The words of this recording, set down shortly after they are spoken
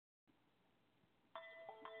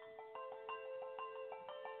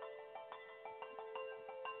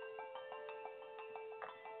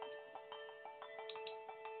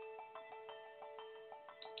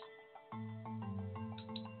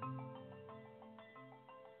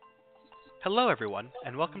Hello, everyone,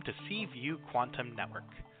 and welcome to Seaview Quantum Network.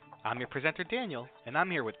 I'm your presenter, Daniel, and I'm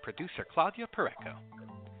here with producer Claudia Pareco.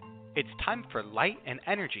 It's time for Light and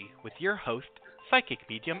Energy with your host, Psychic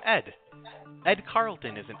Medium Ed. Ed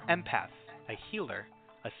Carlton is an empath, a healer,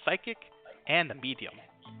 a psychic, and a medium.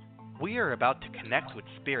 We are about to connect with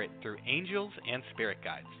spirit through angels and spirit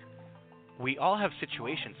guides. We all have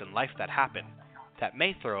situations in life that happen that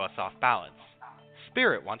may throw us off balance.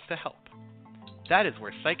 Spirit wants to help. That is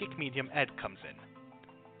where Psychic Medium Ed comes in.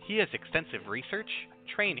 He has extensive research,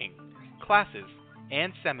 training, classes,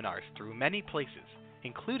 and seminars through many places,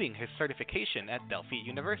 including his certification at Delphi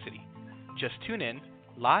University. Just tune in,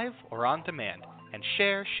 live or on demand, and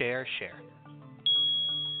share, share, share.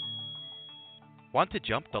 Want to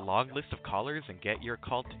jump the long list of callers and get your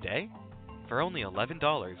call today? For only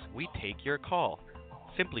 $11, we take your call.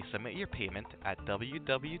 Simply submit your payment at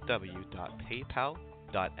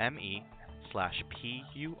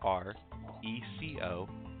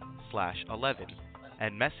www.paypal.me/PURECO/11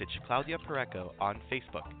 and message Claudia Pareco on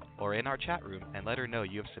Facebook or in our chat room and let her know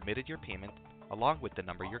you have submitted your payment along with the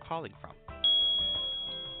number you're calling from.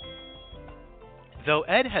 Though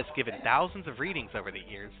Ed has given thousands of readings over the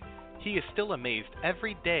years, he is still amazed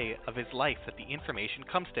every day of his life that the information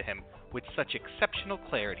comes to him with such exceptional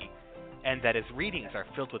clarity, and that his readings are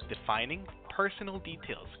filled with defining, personal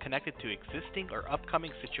details connected to existing or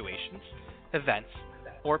upcoming situations, events,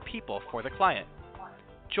 or people for the client.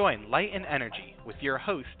 Join Light and Energy with your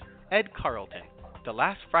host, Ed Carlton, the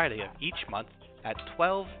last Friday of each month at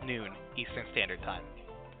 12 noon Eastern Standard Time.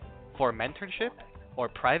 For mentorship or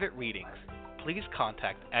private readings, please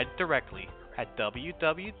contact Ed directly at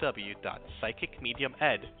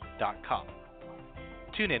www.psychicmediumed.com.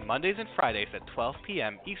 Tune in Mondays and Fridays at 12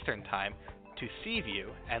 p.m. Eastern Time to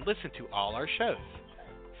Seaview and listen to all our shows.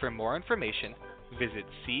 For more information, visit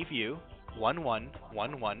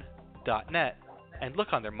seaview1111.net and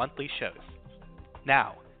look on their monthly shows.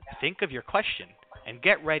 Now, think of your question and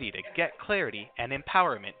get ready to get clarity and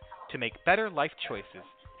empowerment to make better life choices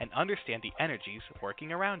and understand the energies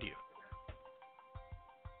working around you.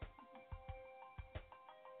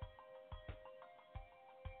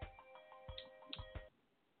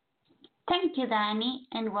 Thank you, Danny,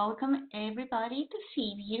 and welcome everybody to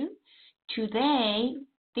Seaview. Today,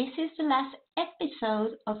 this is the last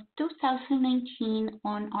episode of 2019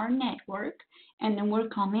 on our network, and then we're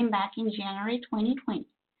coming back in January 2020.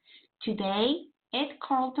 Today, Ed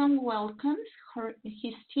Carlton welcomes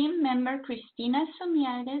his team member Cristina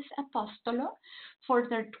Somiares Apostolo for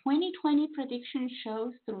their 2020 prediction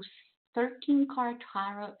shows through 13-card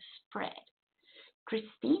tarot spread.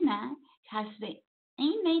 Cristina has the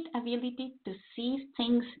innate ability to see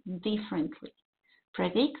things differently,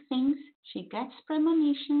 predict things. She gets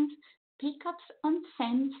premonitions, pickups on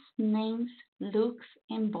scents, names, looks,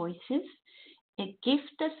 and voices. A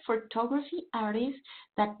gifted photography artist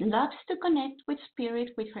that loves to connect with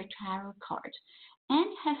spirit with her tarot cards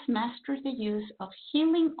and has mastered the use of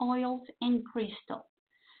healing oils and crystal.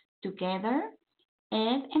 Together,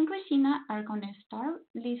 Ed and Christina are going to start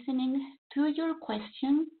listening to your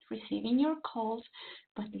questions, receiving your calls,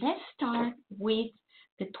 but let's start with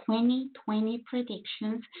the 2020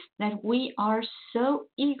 predictions that we are so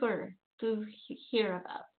eager to hear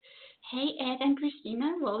about. Hey, Ed and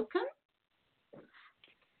Christina, welcome.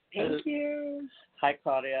 Thank you. Hi,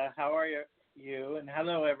 Claudia. How are you? And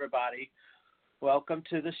hello, everybody. Welcome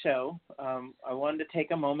to the show. I wanted to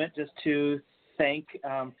take a moment just to thank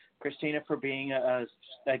Christina for being a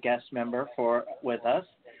guest member with us,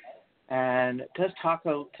 and just talk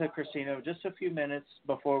to Christina just a few minutes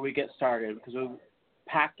before we get started because we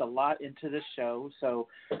packed a lot into this show. So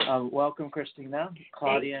welcome, Christina.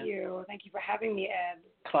 Claudia. Thank you. Thank you for having me, Ed.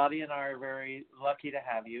 Claudia and I are very lucky to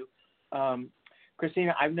have you.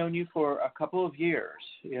 Christina, I've known you for a couple of years,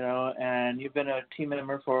 and you've been a team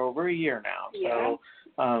member for over a year now. Yeah.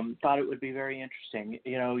 So thought it would be very interesting.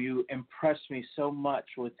 You impressed me so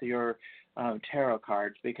much with your tarot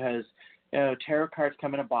cards because tarot cards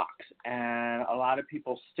come in a box, and a lot of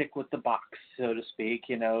people stick with the box, so to speak.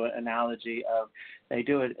 Analogy of they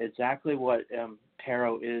do it exactly what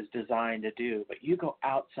tarot is designed to do, but you go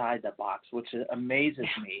outside the box, which amazes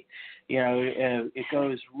me. It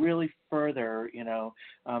goes really further.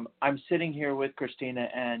 I'm sitting here with Christina,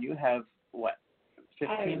 and you have what?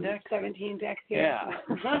 15 decks? 17 decks here. Yeah.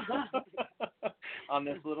 On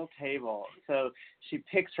this little table. So she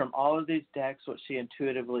picks from all of these decks what she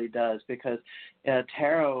intuitively does because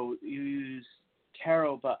tarot, you use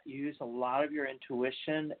tarot, but you use a lot of your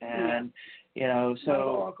intuition and, so.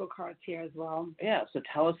 Oracle cards here as well. Yeah, so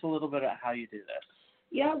tell us a little bit about how you do this.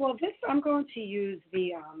 Yeah, well, this I'm going to use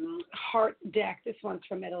the heart deck. This one's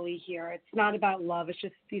from Italy here. It's not about love. It's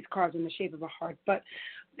just these cards in the shape of a heart. But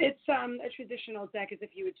it's a traditional deck as if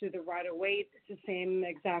you would do the Rider-Waite. It's the same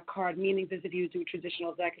exact card, meaning as if you would do a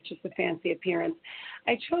traditional deck. It's just a fancy appearance.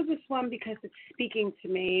 I chose this one because it's speaking to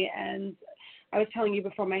me, and I was telling you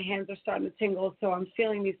before, my hands are starting to tingle, so I'm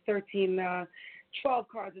feeling these 12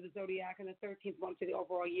 cards of the Zodiac, and the 13th one for the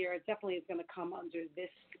overall year. It definitely is going to come under this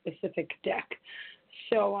specific deck.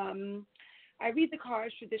 So I read the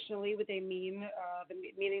cards traditionally, what they mean, the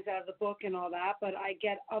meanings out of the book and all that, but I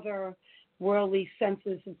get other worldly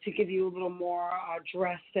senses to give you a little more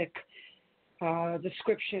drastic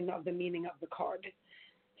description of the meaning of the card.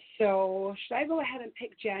 So should I go ahead and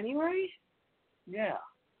pick January? Yeah,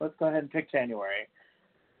 let's go ahead and pick January.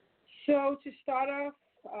 So to start off,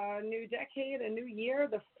 a new decade, a new year,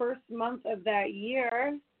 the first month of that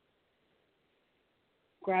year,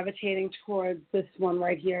 gravitating towards this one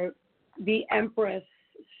right here, the Empress.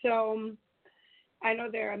 So I know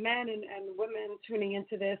there are men and women tuning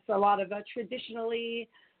into this. A lot of traditionally,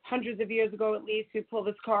 hundreds of years ago at least, we pull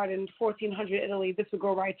this card in 1400 Italy. This would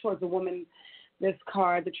go right towards a woman. This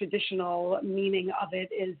card, the traditional meaning of it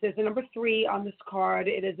is there's a number 3 on this card.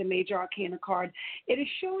 It is a major arcana card. It is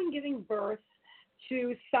showing giving birth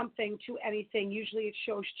to something, to anything. Usually it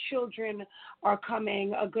shows children are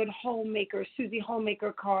coming, a good homemaker, Susie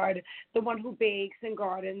Homemaker card, the one who bakes and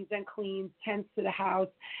gardens and cleans, tends to the house,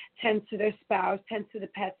 tends to their spouse, tends to the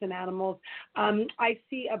pets and animals. I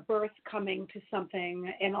see a birth coming to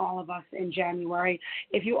something in all of us in January.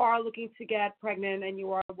 If you are looking to get pregnant and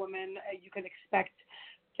you are a woman, you can expect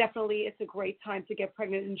definitely it's a great time to get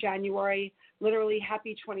pregnant in January. Literally,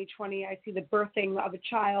 happy 2020. I see the birthing of a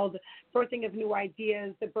child, birthing of new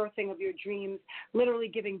ideas, the birthing of your dreams, literally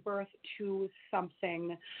giving birth to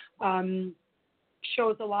something.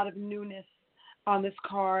 Shows a lot of newness on this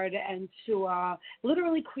card and to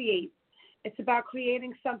literally create. It's about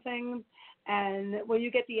creating something. And when you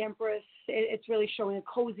get the Empress, it's really showing a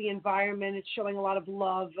cozy environment. It's showing a lot of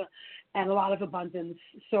love and a lot of abundance.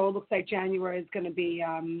 So it looks like January is going to be,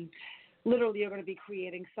 literally you're going to be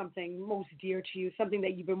creating something most dear to you, something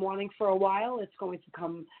that you've been wanting for a while. It's going to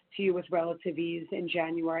come to you with relative ease in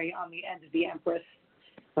January on the end of the Empress.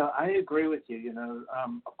 So I agree with you.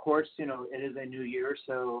 Of course, it is a new year,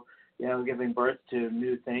 so giving birth to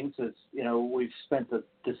new things is, we've spent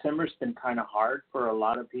December's been kind of hard for a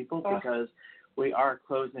lot of people because we are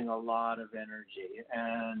closing a lot of energy,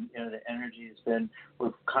 and the energy has been,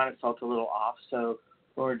 we've kind of felt a little off. So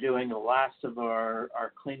we're doing the last of our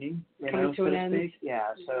cleaning, Coming to an end. speak.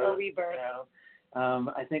 Yeah. So a rebirth.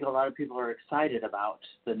 I think a lot of people are excited about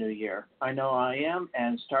the new year. I know I am,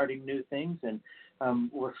 and starting new things, and a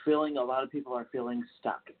lot of people are feeling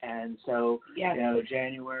stuck. And so, yes.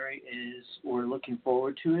 January we're looking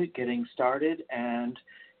forward to it, getting started. And,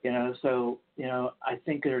 I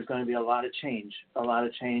think there's going to be a lot of change.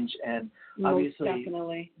 And most obviously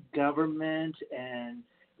definitely. Government and,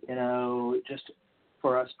 just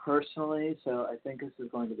for us personally. So I think this is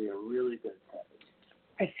going to be a really good thing.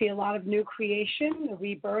 I see a lot of new creation, a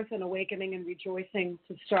rebirth, and awakening and rejoicing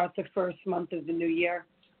to start the first month of the new year.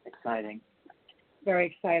 Exciting. Very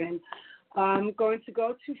exciting. I'm going to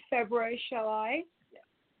go to February, shall I? Yeah.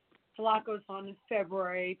 A lot goes on in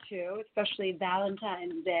February, too, especially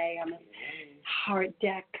Valentine's Day on the heart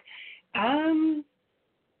deck.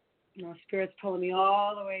 Spirit's pulling me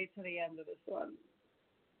all the way to the end of this one.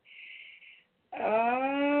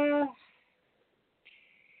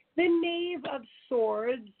 The Knave of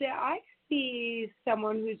Swords. I see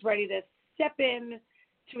someone who's ready to step in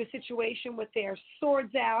to a situation with their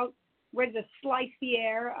swords out, ready to slice the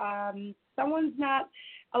air.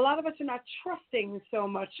 A lot of us are not trusting so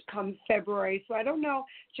much come February. So I don't know.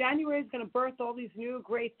 January is going to birth all these new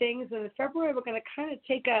great things. And in February, we're going to kind of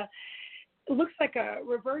take it looks like a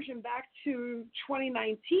reversion back to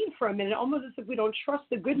 2019 for a minute, almost as if we don't trust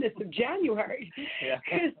the goodness of January.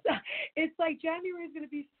 Because it's like January is going to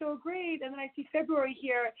be so great, and then I see February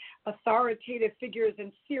here, authoritative figures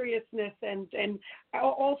and seriousness and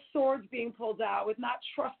all swords being pulled out with not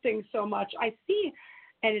trusting so much. I see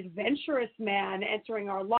an adventurous man entering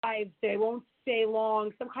our lives. They won't stay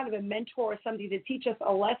long, some kind of a mentor or somebody to teach us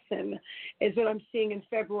a lesson is what I'm seeing in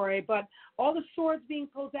February. But all the swords being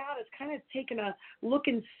pulled out is kind of taking a look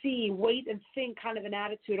and see, wait and think kind of an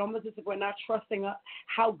attitude, almost as if we're not trusting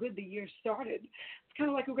how good the year started. It's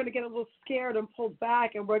kind of like we're going to get a little scared and pulled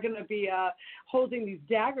back, and we're going to be holding these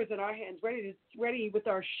daggers in our hands, ready with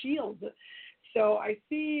our shields. So I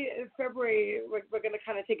see in February we're going to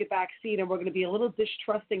kind of take a back seat, and we're going to be a little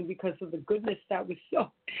distrusting because of the goodness that was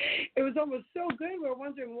it was almost so good we're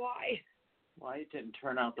wondering why. Why it didn't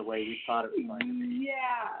turn out the way we thought it was going to be.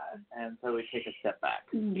 Yeah. And so we take a step back.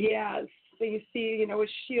 Yes. So you see, his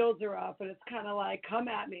shields are up, and it's kind of like, come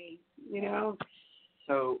at me,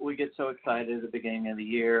 So we get so excited at the beginning of the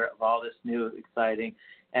year of all this new exciting,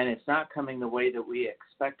 and it's not coming the way that we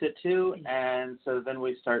expect it to, and so then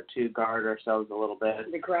we start to guard ourselves a little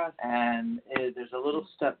bit. The grass. And there's a little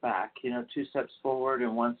step back, 2 steps forward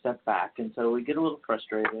and 1 step back, and so we get a little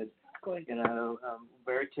frustrated. Good.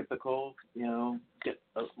 Very typical.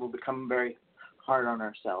 We'll become very hard on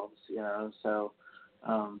ourselves. So,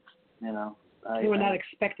 we're not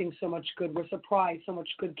expecting so much good. We're surprised so much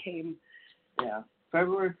good came. Yeah,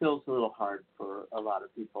 February feels a little hard for a lot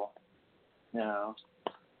of people.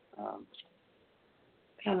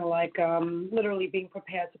 Kind of like literally being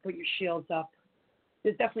prepared to put your shields up.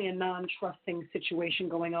 There's definitely a non-trusting situation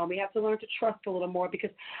going on. We have to learn to trust a little more,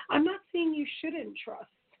 because I'm not saying you shouldn't trust.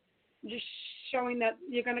 I'm just showing that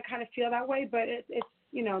you're going to kind of feel that way, but it's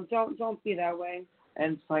don't be that way.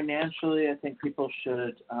 And financially, I think people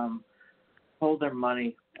should hold their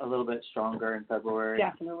money a little bit stronger in February.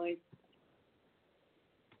 Definitely.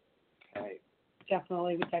 Okay.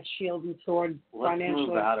 Definitely, with that shield and sword. Let's financially.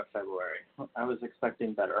 move out of February. I was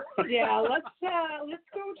expecting better. Yeah, let's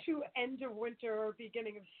go to end of winter,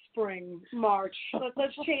 beginning of spring, March.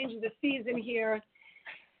 Let's change the season here.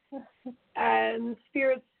 And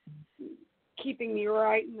Spirit's keeping me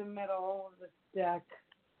right in the middle of this deck,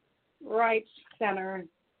 right center.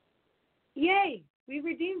 Yay! We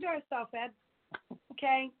redeemed ourselves, Ed.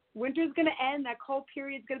 Okay, winter's going to end. That cold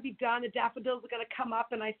period's going to be done. The daffodils are going to come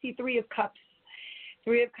up, and I see 3 of Cups.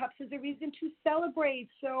 3 of Cups is a reason to celebrate.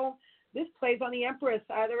 So this plays on the Empress,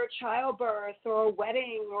 either a childbirth or a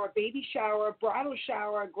wedding or a baby shower, a bridal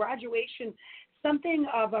shower, a graduation, something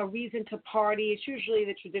of a reason to party. It's usually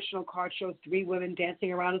the traditional card shows 3 women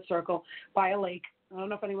dancing around a circle by a lake. I don't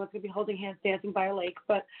know if anyone's going to be holding hands dancing by a lake,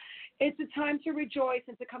 but it's a time to rejoice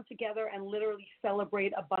and to come together and literally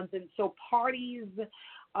celebrate abundance. So parties,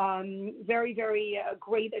 very, very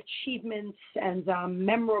great achievements and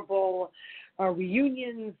memorable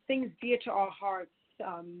reunions, things dear to our hearts.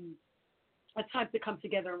 A time to come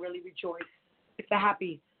together and really rejoice. It's a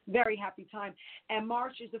happy, very happy time. And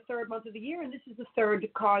March is the 3rd month of the year, and this is the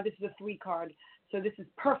 3rd card. This is a 3 card. So this is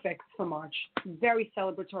perfect for March. Very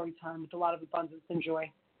celebratory time with a lot of abundance and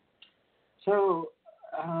joy. So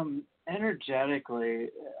energetically,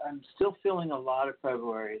 I'm still feeling a lot of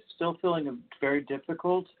February, still feeling very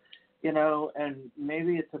difficult, and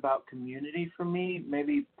maybe it's about community for me,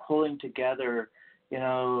 maybe pulling together,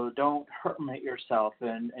 don't hermit yourself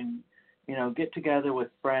and get together with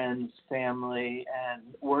friends, family, and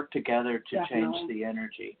work together to Definitely. change the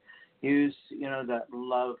energy. Use, that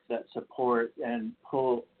love, that support, and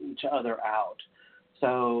pull each other out.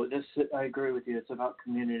 So I agree with you. It's about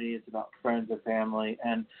community. It's about friends and family.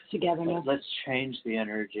 And togetherness. Let's change the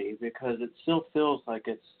energy, because it still feels like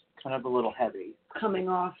it's kind of a little heavy. Coming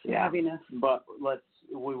off heaviness. But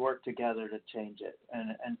we work together to change it.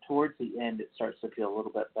 And towards the end, it starts to feel a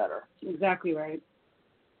little bit better. Exactly right.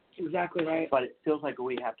 Exactly right. But it feels like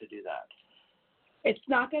we have to do that. It's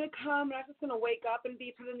not going to come. We're not just going to wake up and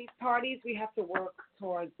be put in these parties. We have to work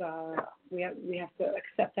towards. We have to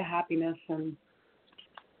accept the happiness and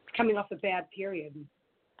coming off a bad period.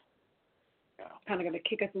 Yeah. Kind of going to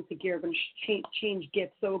kick us into gear. We're going to change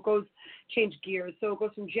gifts. So it goes change gears. So it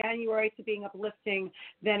goes from January to being uplifting,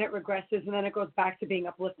 then it regresses, and then it goes back to being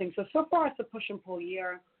uplifting. So far it's a push and pull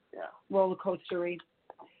year. Yeah. Roller coastery.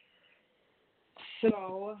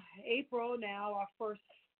 So April now, our first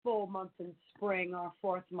full month in spring, our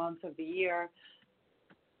 4th month of the year.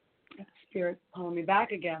 Spirit pulling me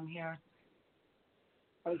back again here.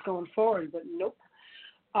 I was going forward, but nope.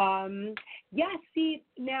 See,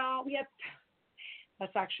 now we have,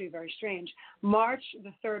 that's actually very strange. March,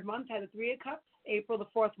 the 3rd month, had a 3 of Cups. April, the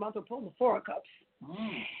 4th month, we're pulling the 4 of Cups.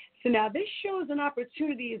 Mm. So now this shows an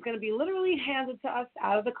opportunity is going to be literally handed to us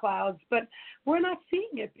out of the clouds, but we're not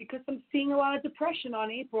seeing it because I'm seeing a lot of depression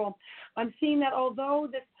on April. I'm seeing that although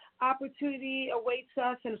this opportunity awaits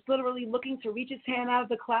us and it's literally looking to reach its hand out of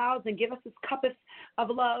the clouds and give us this cup of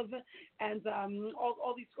love and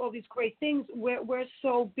all these great things, we're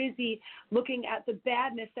so busy looking at the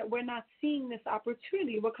badness that we're not seeing this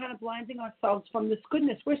opportunity. We're kind of blinding ourselves from this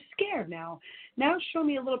goodness. We're scared now. Now show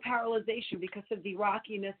me a little paralyzation because of the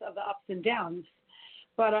rockiness of the ups and downs.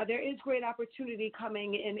 But there is great opportunity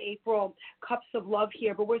coming in April, cups of love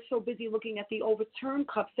here. But we're so busy looking at the overturned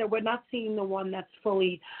cups that we're not seeing the one that's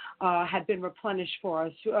fully had been replenished for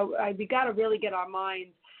us. We got to really get our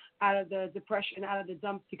minds out of the depression, out of the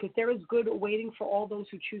dumps, because there is good waiting for all those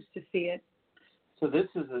who choose to see it. So it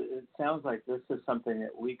sounds like this is something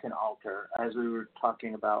that we can alter, as we were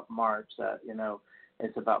talking about March, that,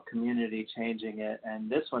 it's about community changing it. And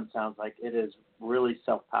this one sounds like it is really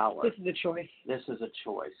self-power. This is a choice. This is a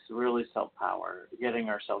choice, really self-power, getting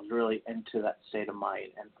ourselves really into that state of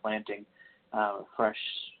mind and planting fresh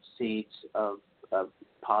seeds of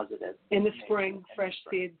positive. In the spring, fresh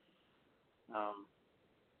seeds.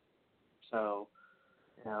 So,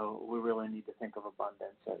 we really need to think of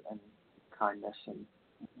abundance and kindness and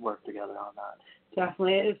work together on that.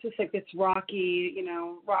 Definitely. It's just like it's rocky,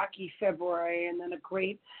 rocky February and then a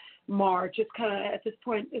great March. It's kind of, at this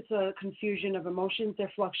point, it's a confusion of emotions.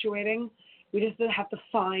 They're fluctuating. We just have to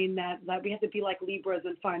find that we have to be like Libras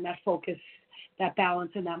and find that focus, that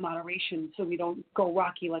balance, and that moderation so we don't go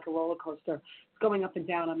rocky like a roller coaster. It's going up and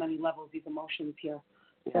down on many levels, these emotions here.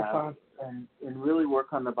 So far. And really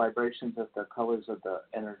work on the vibrations of the colors of the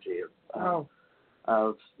energy of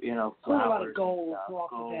flowers. A lot of gold,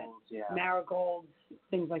 yeah. Marigolds,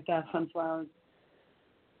 things like that, sunflowers.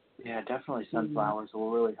 Yeah, definitely sunflowers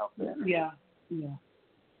will really help the energy. Yeah.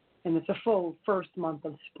 And it's a full first month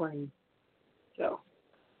of spring. So,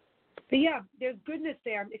 but yeah, there's goodness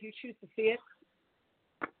there if you choose to see it.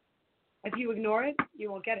 If you ignore it,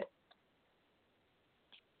 you won't get it.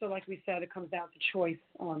 So like we said, it comes down to choice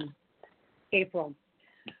on April.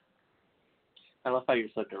 I love how you're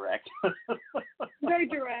so direct. Very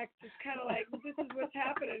direct. It's kind of like, this is what's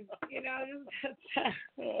happening.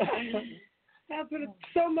 That's what it's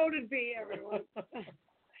so motive be, everyone.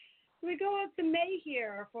 We go on to May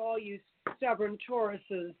here for all you stubborn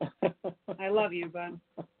Tauruses. I love you, but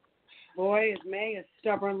boy, is May a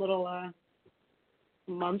stubborn little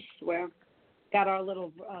month where got our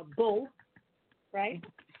little bull, right?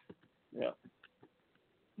 Yeah.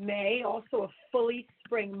 May, also a fully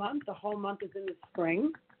spring month. The whole month is in the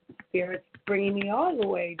spring. Spirit's bringing me all the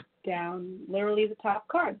way down, literally the top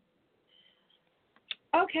card.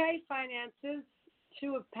 Okay, finances,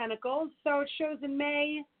 2 of Pentacles. So it shows in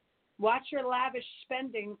May, watch your lavish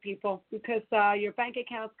spending, people, because your bank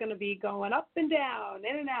account's going to be going up and down,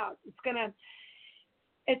 in and out.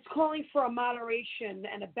 It's calling for a moderation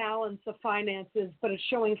and a balance of finances, but it's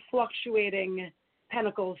showing fluctuating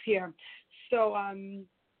pentacles here. So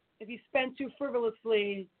if you spend too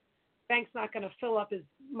frivolously, bank's not going to fill up as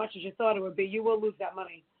much as you thought it would be. You will lose that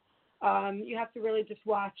money. You have to really just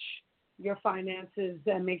watch your finances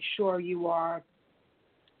and make sure you are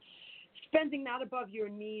spending not above your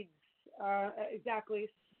needs, exactly,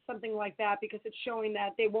 something like that, because it's showing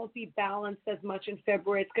that they won't be balanced as much in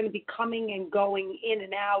February. It's going to be coming and going, in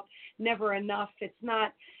and out, never enough. It's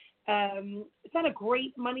not a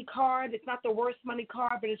great money card. It's not the worst money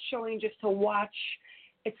card, but it's showing just to watch.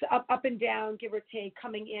 It's up and down, give or take,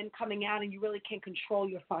 coming in, coming out, and you really can't control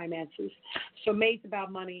your finances. So May's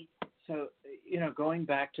about money. So, going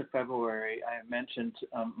back to February, I mentioned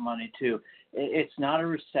money too. It's not a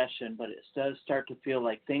recession, but it does start to feel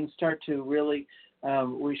like things start to really,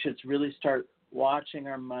 we should really start watching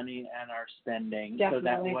our money and our spending. Definitely. So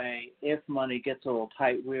that way, if money gets a little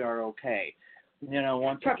tight, we are okay.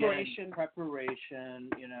 Preparation,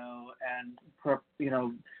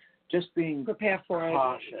 and just being prepare for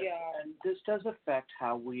cautious. it. Yeah. And this does affect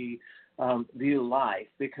how we view life,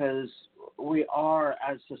 because we are,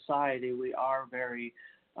 as society, we are very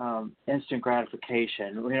instant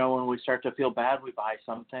gratification. When we start to feel bad, we buy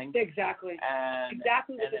something. Exactly.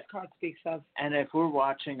 Exactly what this card speaks of. And if we're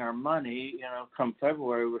watching our money, come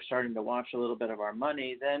February, we're starting to watch a little bit of our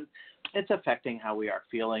money, then it's affecting how we are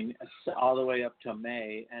feeling all the way up to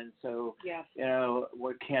May. And so, yes.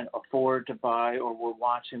 We can't afford to buy, or we're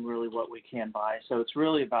watching really what we can buy. So it's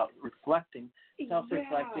really about reflecting,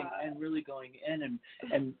 self-reflecting, and really going in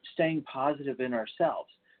and staying positive in ourselves.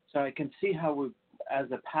 So I can see how we,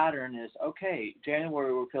 as a pattern, is okay.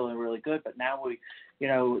 January we're feeling really good, but now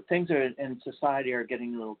things are in society are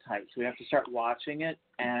getting a little tight. So we have to start watching it.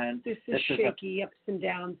 And this is shaky, ups and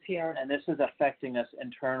downs here. And this is affecting us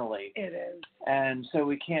internally. It is. And so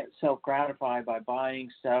we can't self-gratify by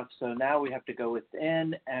buying stuff. So now we have to go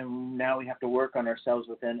within, and now we have to work on ourselves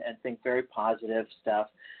within and think very positive stuff.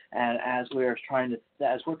 And as we're trying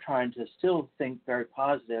to still think very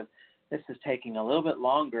positive, this is taking a little bit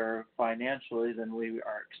longer financially than we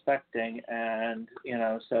are expecting, and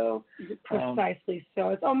so precisely so.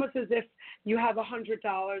 It's almost as if you have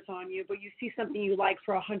 $100 on you, but you see something you like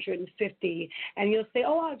for $150, and you'll say,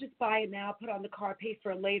 "Oh, I'll just buy it now, put it on the card, pay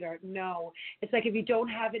for it later." No, it's like if you don't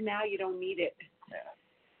have it now, you don't need it. Yeah.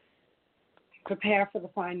 Prepare for the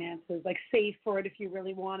finances, like save for it if you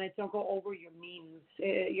really want it. Don't go over your means.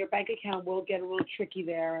 Your bank account will get a little tricky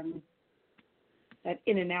there, and that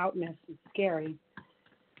in and outness is scary.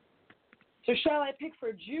 So shall I pick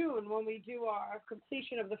for June when we do our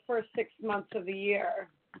completion of the first 6 months of the year?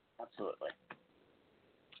 Absolutely.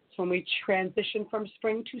 It's when we transition from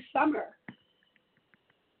spring to summer.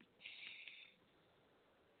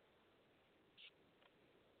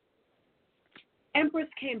 Empress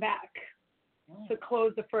came back to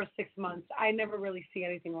close the first 6 months. I never really see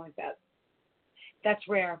anything like that. That's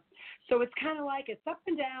rare. So it's kind of like it's up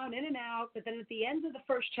and down, in and out, but then at the end of the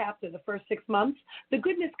first chapter, the first 6 months, the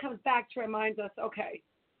goodness comes back to remind us, okay,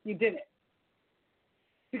 you did it.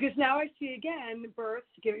 Because now I see again birth,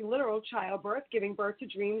 giving literal childbirth, giving birth to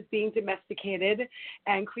dreams, being domesticated,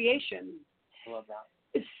 and creation. I love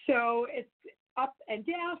that. So it's up and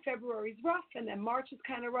down. February's rough, and then March is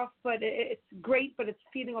kind of rough, but it's great, but it's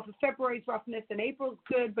feeding off of February's roughness, and April's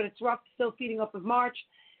good, but it's rough, still feeding off of March.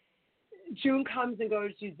 June comes and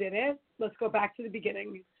goes, you did it. Let's go back to the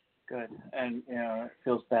beginning. Good. And, it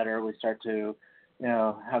feels better. We start to,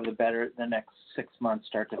 have the next 6 months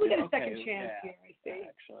start to we feel get a second chance here, I see.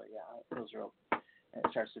 Actually, it feels it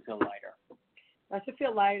starts to feel lighter. Starts to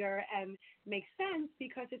feel lighter and makes sense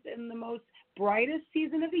because it's in the most brightest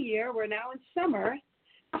season of the year. We're now in summer,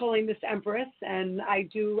 pulling this Empress, and I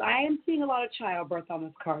am seeing a lot of childbirth on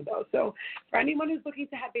this card, though. So for anyone who's looking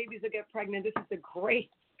to have babies or get pregnant, this is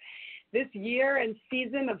this year and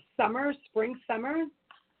season of summer, spring, summer.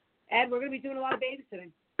 Ed, we're going to be doing a lot of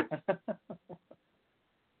babysitting.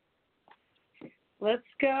 Let's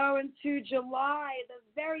go into July, the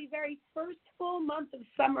very, very first full month of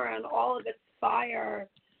summer and all of its fire,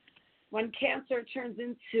 when Cancer turns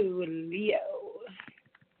into Leo.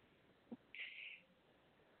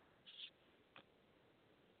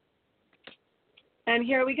 And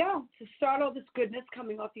here we go. To start all this goodness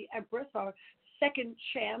coming off the Empress, our second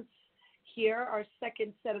chance here, our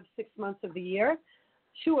second set of 6 months of the year.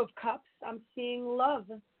 2 of Cups. I'm seeing love,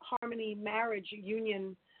 harmony, marriage,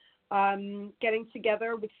 union, getting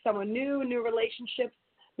together with someone new relationships,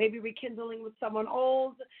 maybe rekindling with someone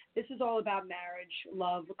old. This is all about marriage,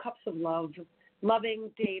 love, cups of love, loving,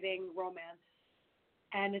 dating, romance.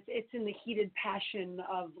 And it's in the heated passion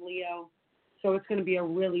of Leo. So it's going to be a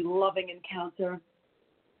really loving encounter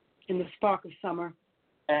in the spark of summer.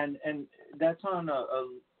 And that's on a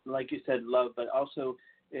like you said, love, but also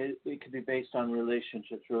it could be based on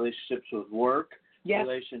relationships with work, yes,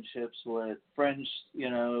 relationships with friends,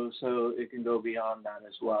 so it can go beyond that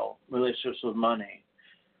as well. Relationships with money.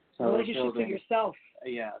 So relationships with yourself.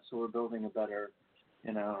 Yeah, so we're building a better,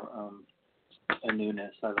 a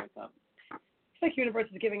newness. I like that. It's like universe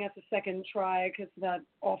is giving us a second try because of that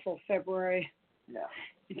awful February.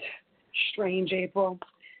 Yeah. Strange April.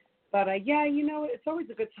 But, it's always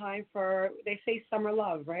a good time for, they say summer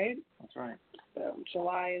love, right? That's right. So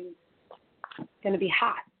July is going to be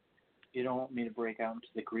hot. You don't want me to break out into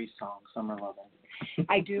the Grease song, Summer Loving.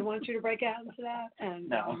 I do want you to break out into that, and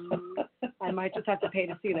no. I might just have to pay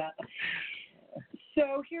to see that.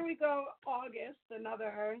 So here we go, August,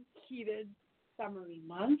 another heated summery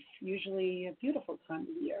month, usually a beautiful time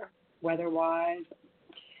of year, weather-wise.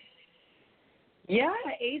 Yeah,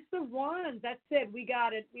 Ace of Wands. That's it. We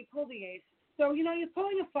got it. We pulled the ace. So, you're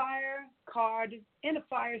pulling a fire card in a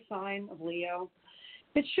fire sign of Leo.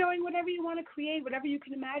 It's showing whatever you want to create, whatever you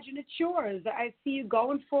can imagine, it's yours. I see you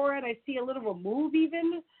going for it. I see a little remove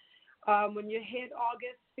even. When you hit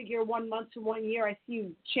August, figure 1 month to 1 year, I see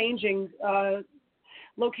you changing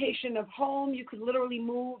location of home. You could literally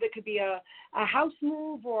move. It could be a house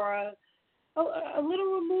move or a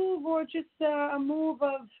little remove or just a move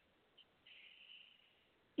of,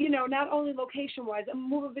 not only location-wise, a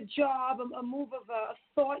move of a job, a move of a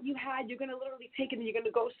thought you had. You're going to literally take it and you're going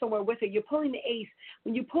to go somewhere with it. You're pulling the ace.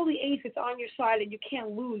 When you pull the ace, it's on your side and you can't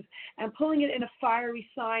lose. And pulling it in a fiery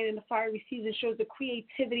sign, in a fiery season, shows the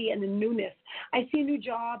creativity and the newness. I see a new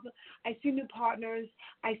job. I see new partners.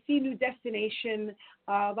 I see new destination.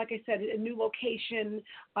 Like I said, a new location.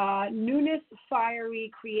 Newness,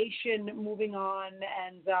 fiery, creation, moving on,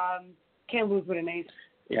 and can't lose with an ace.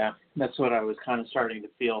 Yeah, that's what I was kind of starting to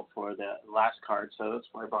feel for the last card, so that's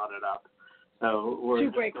why I brought it up. So we're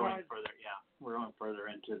Two great going cards. further. Yeah, we're going further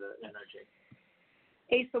into the energy.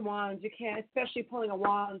 Ace of Wands, you can't, especially pulling a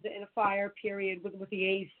Wands in a fire period with the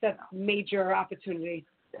ace. That's major opportunity.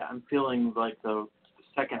 Yeah, I'm feeling like the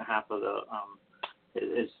second half of the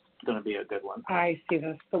is going to be a good one. I see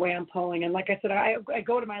this the way I'm pulling, and like I said, I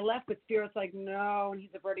go to my left, but Spirit's like no, and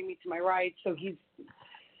he's averting me to my right, so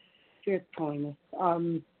Spirit's pulling this.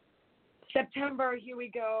 September, here we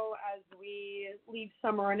go as we leave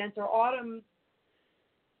summer and enter autumn.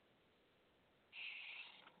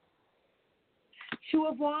 2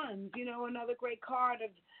 of Wands, another great card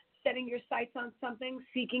of setting your sights on something,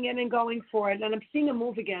 seeking it and going for it. And I'm seeing a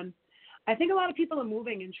move again. I think a lot of people are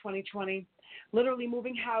moving in 2020, literally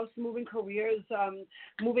moving house, moving careers,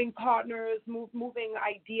 moving partners, moving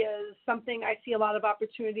ideas, something. I see a lot of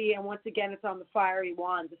opportunity, and once again, it's on the fiery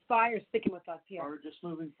wand. The fire is sticking with us here. Or just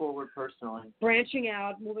moving forward personally. Branching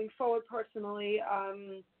out, moving forward personally,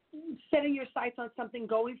 setting your sights on something,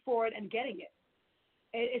 going for it, and getting it.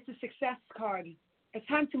 It's a success card. It's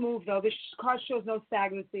time to move, though. This card shows no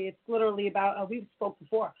stagnancy. It's literally about, we've spoke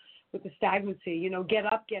before with the stagnancy. You know, get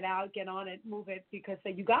up, get out, get on it, move it, because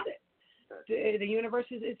you got it. The universe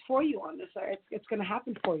is for you on this. It's going to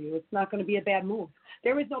happen for you. It's not going to be a bad move.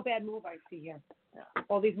 There is no bad move I see here. Yeah.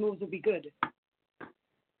 All these moves will be good.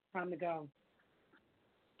 Time to go.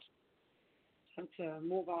 Time to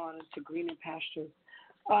move on into greener pastures.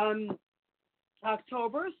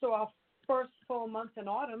 October, so our first full month in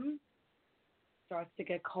autumn, starts to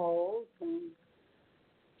get cold and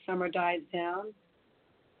summer dies down.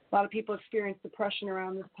 A lot of people experience depression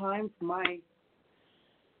around this time, from my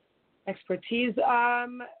expertise.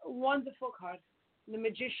 Wonderful card. The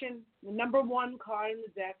Magician, the number one card in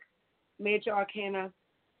the deck, Major Arcana.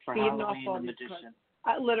 For feeding off Halloween, all the these Magician.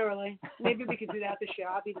 cards. Literally. Maybe we could do that this year.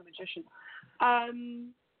 I'll be the Magician.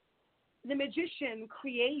 The Magician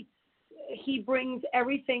creates. He brings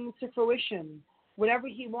everything to fruition. Whatever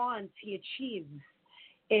he wants, he achieves.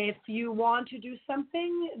 If you want to do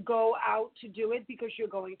something, go out to do it because you're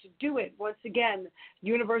going to do it. Once again,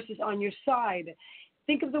 universe is on your side.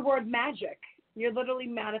 Think of the word magic. You're literally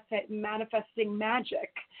manifesting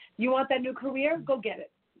magic. You want that new career? Go get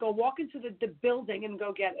it. Go walk into the building and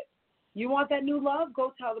go get it. You want that new love?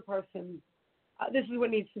 Go tell the person. This is what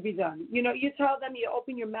needs to be done. You know, you tell them, you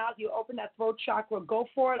open your mouth, you open that throat chakra, go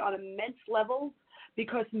for it on immense levels,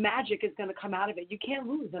 because magic is going to come out of it. You can't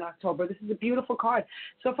lose in October. This is a beautiful card.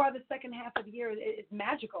 So far, the second half of the year is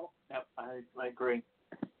magical. Yep, I agree.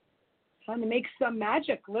 Time to make some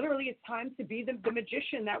magic. Literally, it's time to be the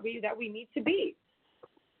magician that we need to be.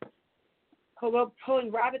 We're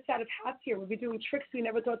pulling rabbits out of hats here. We'll be doing tricks we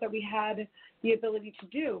never thought that we had the ability to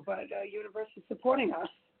do, but universe is supporting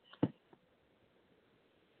us.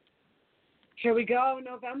 Here we go,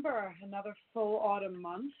 November, another full autumn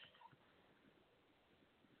month.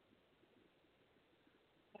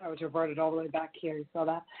 I was reverted all the way back here. You saw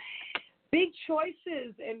that? Big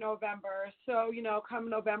choices in November. So, you know, come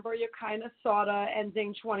November, you're kind of sort of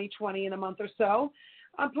ending 2020 in a month or so.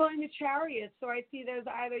 I'm pulling the Chariot. So I see there's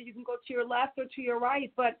either you can go to your left or to your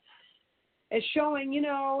right, but it's showing, you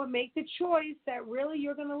know, make the choice that really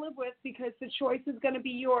you're going to live with, because the choice is going to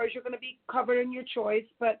be yours. You're going to be covered in your choice,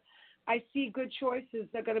 but I see good choices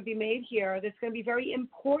that are going to be made here. There's going to be very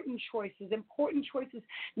important choices,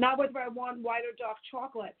 not whether I want white or dark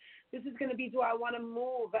chocolate. This is going to be, do I want to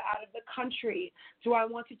move out of the country? Do I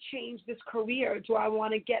want to change this career? Do I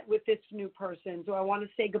want to get with this new person? Do I want to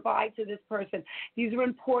say goodbye to this person? These are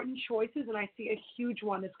important choices, and I see a huge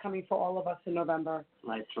one that's coming for all of us in November.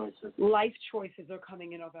 Life choices. Life choices are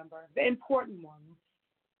coming in November, the important ones.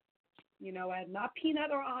 You know, and not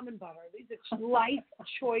peanut or almond butter. These are life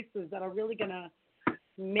choices that are really going to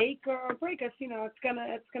make or break us. You know, it's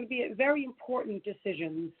gonna be very important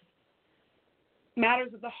decisions,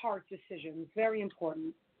 matters of the heart decisions, very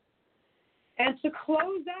important. And to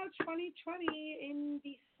close out 2020 in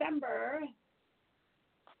December,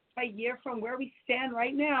 a year from where we stand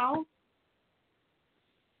right now,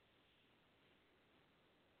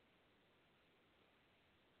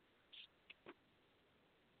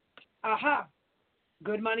 aha,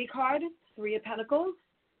 good money card, Three of Pentacles.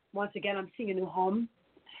 Once again, I'm seeing a new home,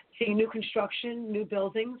 seeing new construction, new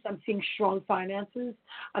buildings. I'm seeing strong finances.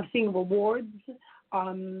 I'm seeing rewards,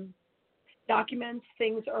 documents,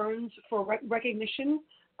 things earned for recognition,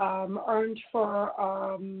 earned for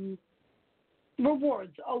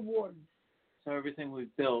rewards, awards. So everything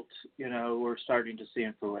we've built, you know, we're starting to see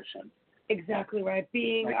in fruition. Exactly right.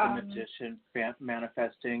 Being like the magician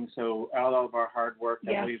manifesting. So all of our hard work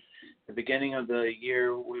that yes. The beginning of the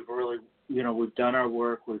year, we've really, you know, we've done our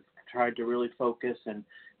work. We've tried to really focus and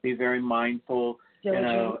be very mindful, diligent.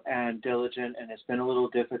 You know, and diligent. And it's been a little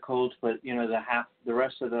difficult, but you know, the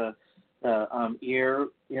rest of the year,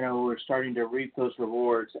 you know, we're starting to reap those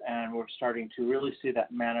rewards, and we're starting to really see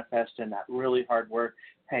that manifest and that really hard work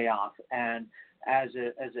pay off. And as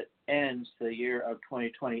it ends, the year of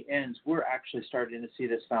 2020 ends, we're actually starting to see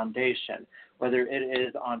this foundation, whether it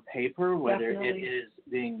is on paper, whether Definitely. it is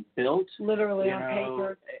being built. Literally on know,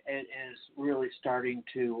 paper. It is really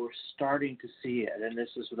we're starting to see it. And this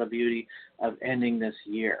is the beauty of ending this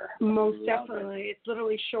year. Most definitely. It's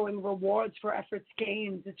literally showing rewards for efforts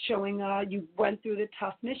gained. It's showing you went through the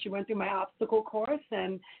toughness, you went through my obstacle course,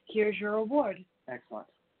 and here's your reward. Excellent.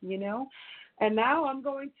 You know? And now I'm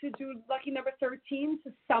going to do lucky number 13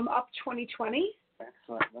 to sum up 2020.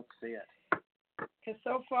 Excellent. Let's see it. Because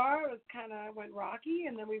so far it kind of went rocky,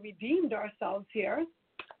 and then we redeemed ourselves here.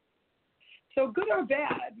 So good or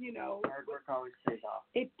bad, Hard work always pays off.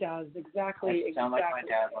 it does, exactly. I sound like my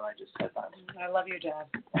dad when I just said that. I love your dad.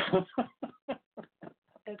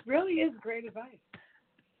 It really is great advice.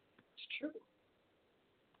 It's true.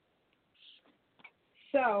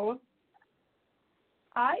 So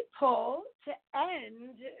I pull to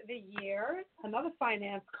end the year another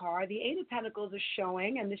finance card. The Eight of Pentacles is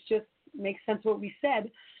showing, and this just makes sense what we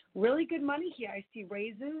said. Really good money here. I see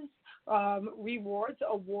raises, rewards,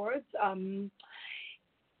 awards.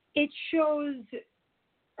 It shows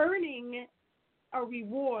earning a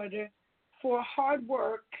reward for hard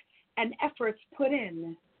work and efforts put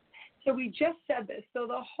in. So we just said this. So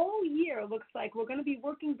the whole year looks like we're going to be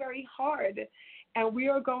working very hard, and we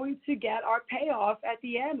are going to get our payoff at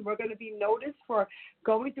the end. We're going to be noticed for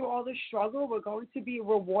going through all the struggle. We're going to be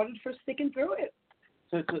rewarded for sticking through it.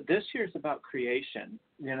 So this year's about creation.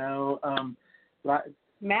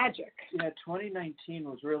 Magic. Yeah, 2019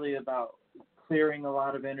 was really about clearing a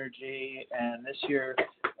lot of energy, and this year,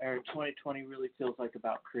 or 2020, really feels like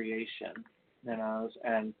about creation,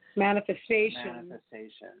 and Manifestation.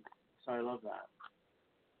 So I love that.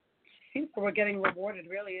 So we're getting rewarded,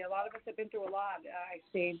 really. A lot of us have been through a lot, I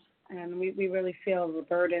see, and we really feel the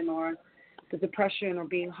burden or the depression or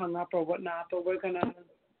being hung up or whatnot, but we're going to...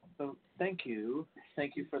 So thank you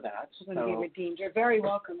for that. We're going to be redeemed. You're very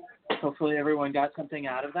welcome. Hopefully everyone got something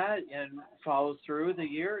out of that and follows through the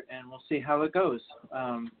year, and we'll see how it goes.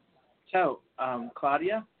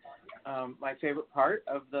 Claudia, my favorite part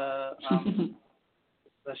of the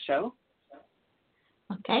show.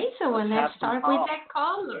 Okay, so let's start with the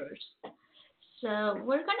colors. So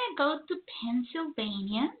we're going to go to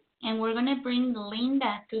Pennsylvania, and we're going to bring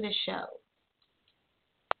Linda to the show.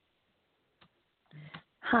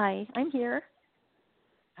 Hi, I'm here.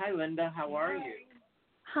 Hi, Linda. How are you?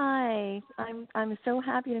 Hi, I'm so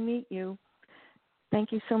happy to meet you.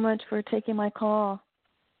 Thank you so much for taking my call.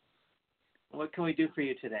 What can we do for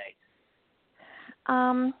you today?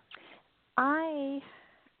 I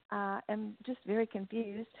am just very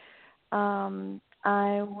confused.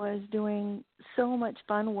 I was doing so much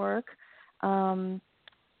fun work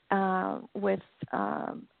with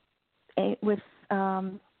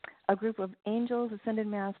a group of angels, ascended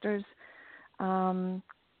masters,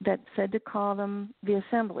 that said to call them the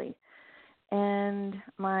Assembly. And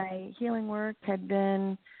my healing work had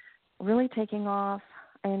been really taking off.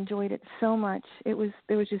 I enjoyed it so much. There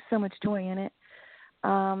was just so much joy in it.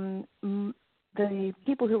 The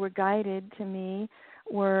people who were guided to me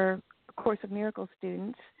were Course of Miracles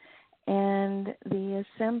students, and the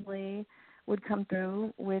Assembly would come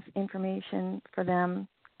through with information for them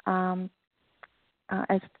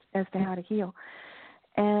as to how to heal.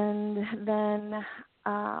 And then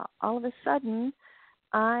all of a sudden,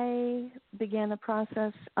 I began the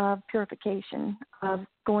process of purification, of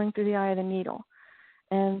going through the eye of the needle.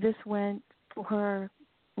 And this went for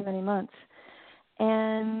many months.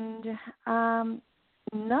 And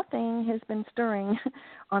nothing has been stirring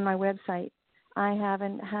on my website. I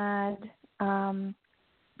haven't had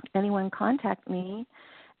anyone contact me,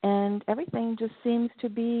 and everything just seems to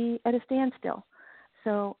be at a standstill.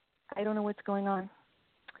 So I don't know what's going on.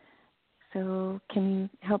 So can you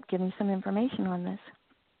help give me some information on this?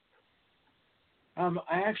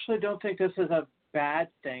 I actually don't think this is a bad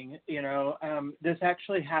thing. This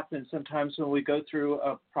actually happens sometimes when we go through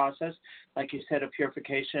a process, like you said, of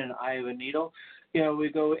purification and eye of a needle. We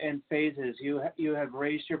go in phases. You have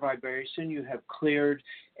raised your vibration, you have cleared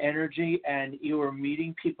energy, and you are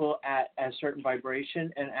meeting people at a certain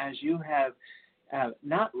vibration. And as you have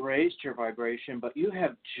not raised your vibration, but you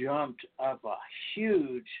have jumped up a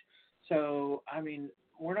huge, so, I mean,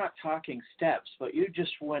 we're not talking steps, but you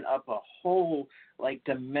just went up a whole,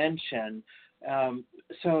 dimension.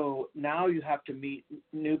 So now you have to meet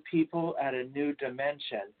new people at a new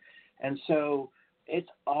dimension. And so it's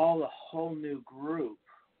all a whole new group.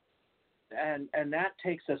 And that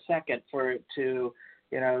takes a second for it to,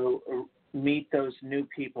 meet those new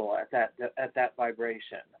people at that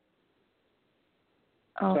vibration.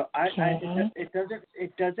 Okay. So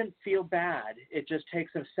it doesn't feel bad. It just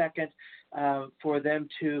takes a second for them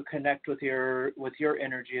to connect with your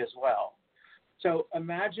energy as well. So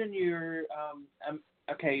imagine you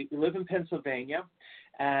live in Pennsylvania,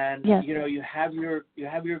 and yes. you have your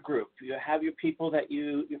group, you have your people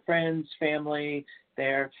your friends, family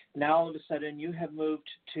there. Now all of a sudden you have moved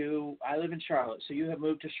to. I live in Charlotte, so you have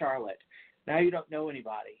moved to Charlotte. Now you don't know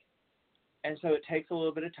anybody. And so it takes a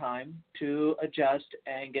little bit of time to adjust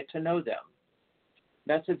and get to know them.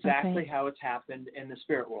 That's exactly Okay. how it's happened in the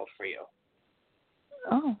spirit world for you.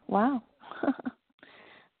 Oh, wow.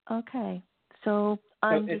 Okay. So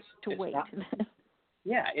I'm it's, just to it's wait. not,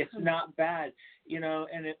 yeah, it's not bad,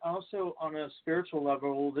 and it also on a spiritual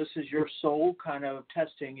level, this is your soul kind of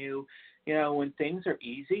testing you. When things are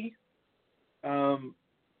easy,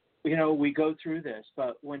 we go through this,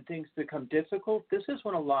 but when things become difficult, this is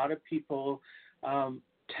when a lot of people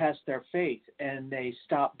test their faith and they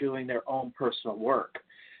stop doing their own personal work.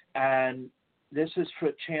 And this is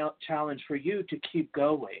for challenge for you to keep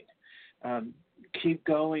going. Keep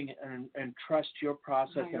going and trust your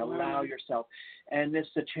process and allow yourself. And this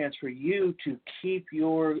is a chance for you to keep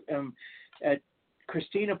your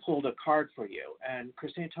Christina pulled a card for you. And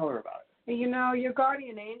Christina, tell her about it. Your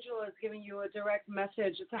guardian angel is giving you a direct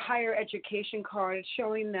message. It's a higher education card. It's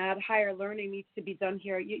showing that higher learning needs to be done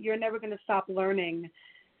here. You're never going to stop learning.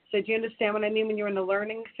 So do you understand what I mean when you're in the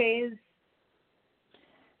learning phase?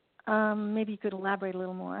 Maybe you could elaborate a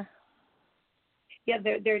little more. Yeah,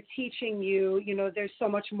 they're teaching you. There's so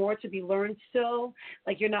much more to be learned still.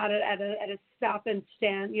 Like you're not at a stop and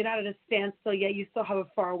stand. You're not at a standstill yet. You still have a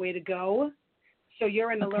far way to go. So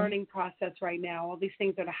you're in the learning process right now. All these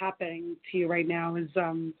things that are happening to you right now is.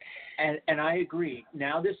 And I agree.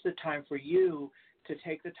 Now this is the time for you to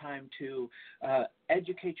take the time to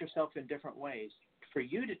educate yourself in different ways. For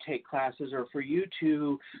you to take classes or for you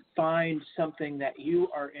to find something that you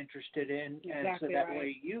are interested in, and so that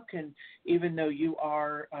way you can, even though you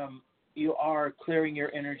are clearing your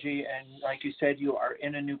energy and like you said, you are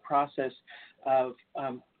in a new process of,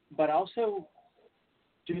 but also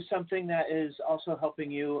do something that is also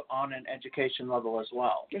helping you on an education level as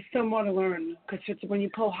well. There's still more to learn because when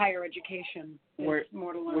you pull higher education, there's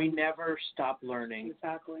more to learn. We never stop learning.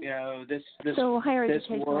 Exactly. This so higher this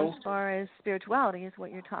education world, as far as spirituality is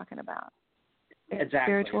what you're talking about. Exactly.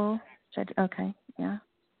 Spiritual. Okay. Yeah.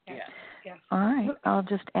 Yes. All right. I'll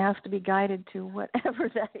just ask to be guided to whatever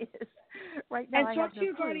that is. Right now, and talk to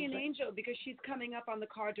your guardian clue, angel because she's coming up on the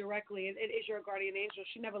card directly. It is your guardian angel.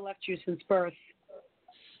 She never left you since birth.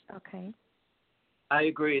 Okay. I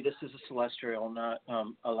agree. This is a celestial, not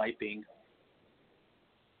a light being.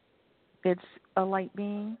 It's a light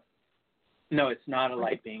being? No, it's not a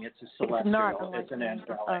light being. It's a celestial. It's not a light it's an being.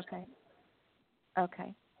 angelic.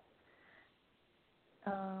 Okay.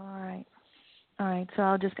 All right. So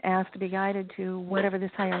I'll just ask to be guided to whatever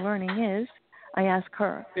this higher learning is. I ask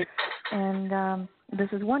her. And this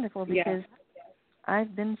is wonderful because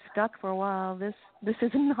I've been stuck for a while. This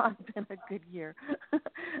has not been a good year.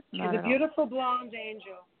 She's a beautiful blonde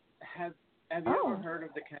angel. Have you ever heard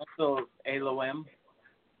of the Council of Elohim?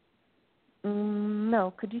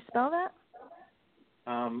 No. Could you spell that?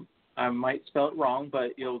 I might spell it wrong,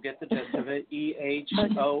 but you'll get the gist of it.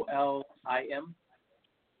 EHOLIM.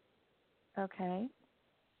 Okay.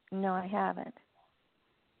 No, I haven't.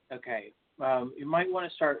 Okay. You might want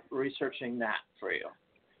to start researching that for you.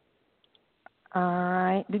 All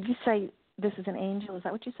right. Did you say this is an angel? Is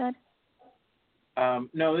that what you said?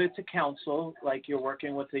 No, it's a council. Like you're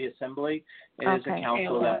working with the assembly. It is a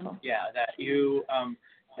council that you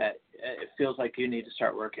that it feels like you need to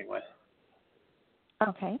start working with.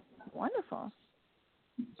 Okay. Wonderful.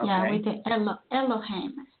 Yeah, Okay. with the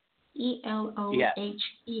Elohim.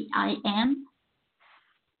 ELOHEIM.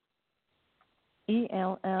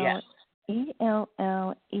 ELL.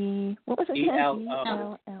 ELLE. What was it again? ELL.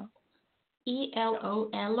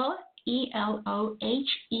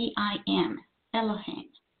 ELOHEIM. Elohim.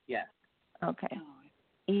 Yes. Okay.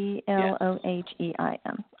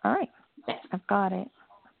 ELOHEIM. All right. I've got it.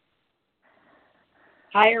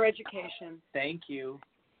 Higher education. Thank you.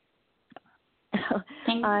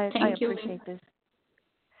 I you. appreciate this.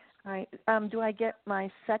 All right. Do I get my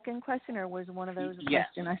second question, or was one of those a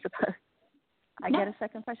question, I suppose? I get a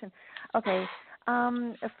second question. Okay.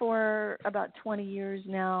 For about 20 years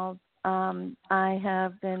now, I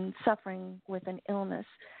have been suffering with an illness,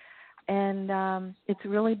 and it's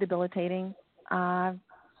really debilitating. I've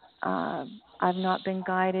not been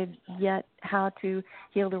guided yet how to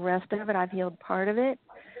heal the rest of it. I've healed part of it.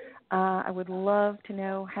 I would love to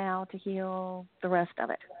know how to heal the rest of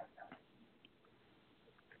it.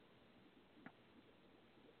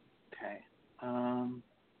 Okay.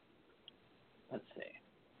 Let's see.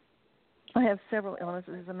 I have several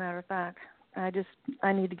illnesses, as a matter of fact. I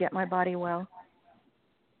need to get my body well.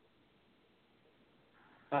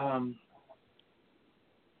 I'm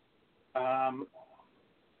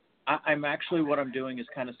actually, what I'm doing is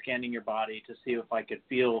kind of scanning your body to see if I could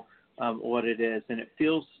feel what it is. And it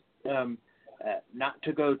feels, not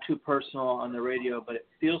to go too personal on the radio, but it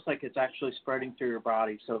feels like it's actually spreading through your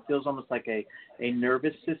body. So it feels almost like a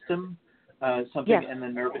nervous system something Yes. in the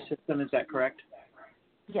nervous system. Is that correct?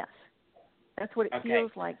 Yes. That's what it Okay.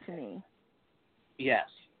 feels like to me. Yes.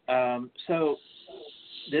 So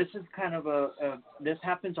this is kind of this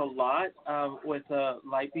happens a lot with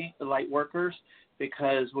light workers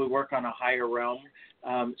because we work on a higher realm.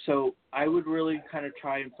 So I would really kind of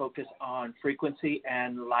try and focus on frequency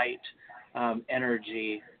and light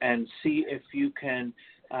energy and see if you can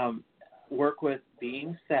work with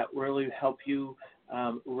beings that really help you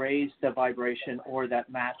raise the vibration or that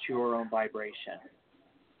match your own vibration.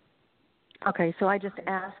 Okay, so I just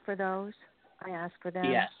ask for those? I ask for them?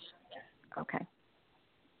 Yes. Okay.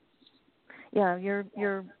 Yeah,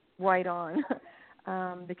 you're right on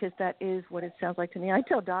because that is what it sounds like to me. I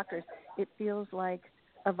tell doctors it feels like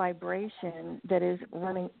a vibration that is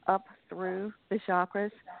running up through the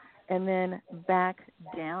chakras and then back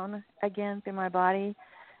down again through my body.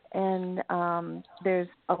 And there's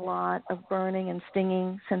a lot of burning and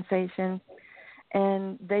stinging sensation.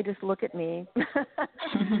 And they just look at me.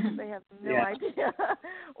 They have no idea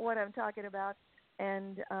what I'm talking about.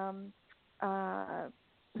 And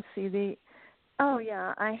let's see,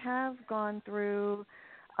 I have gone through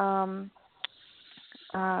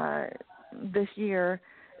this year.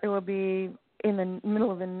 It will be in the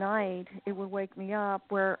middle of the night. It will wake me up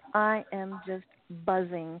where I am just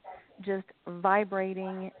buzzing, just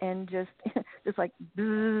vibrating, and just like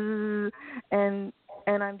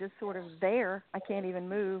and I'm just sort of there. I can't even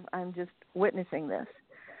move. I'm just witnessing this.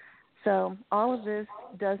 So all of this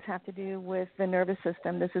does have to do with the nervous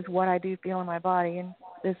system. This is what I do feel in my body, and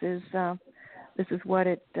this is what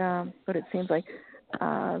it seems like.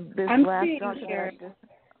 This I'm last seeing doctor here. that I just,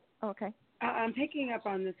 okay. I'm picking up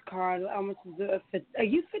on this card. Almost. Are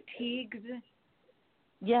you fatigued?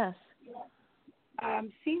 Yes.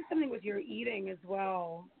 I'm seeing something with your eating as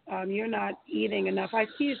well. You're not eating enough. I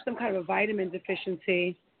see some kind of a vitamin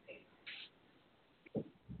deficiency.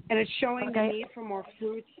 And it's showing the need for more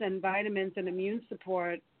fruits and vitamins and immune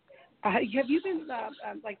support. Have you been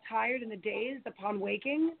tired in the days upon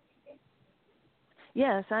waking?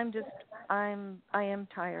 Yes, I am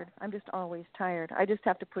tired. I'm just always tired. I just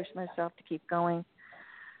have to push myself to keep going.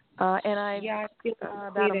 And I feel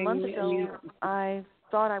about a month ago, I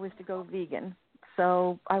thought I was to go vegan.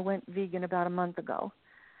 So I went vegan about a month ago.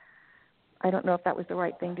 I don't know if that was the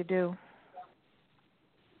right thing to do.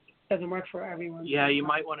 Doesn't work for everyone. Yeah, you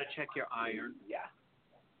might want to check your iron. Yeah.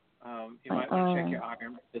 You might want to check your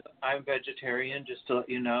iron because I'm vegetarian, just to let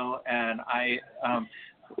you know, and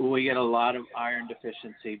we get a lot of iron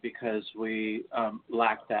deficiency because we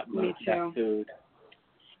lack that food.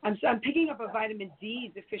 I'm picking up a vitamin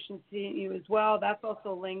D deficiency in you as well. That's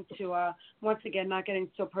also linked to, once again, not getting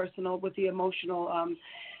so personal with the emotional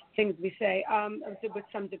things we say, with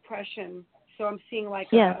some depression. So I'm seeing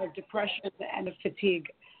a depression and a fatigue.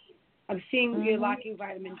 I'm seeing you're lacking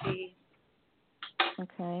vitamin D.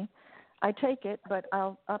 Okay. I take it, but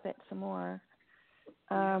I'll up it some more.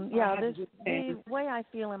 The way I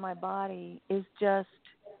feel in my body is just,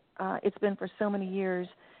 it's been for so many years,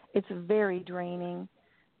 it's very draining.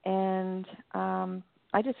 And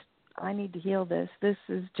I need to heal this. This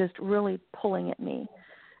is just really pulling at me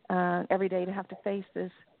every day to have to face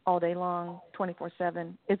this all day long,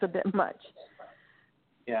 24/7. It's a bit much.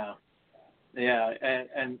 Yeah,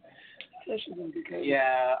 and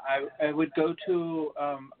I would go to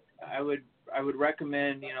I would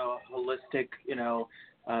recommend a holistic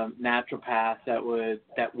naturopath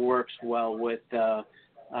that works well with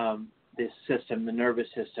this system, the nervous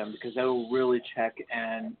system, because that will really check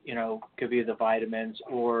and give you the vitamins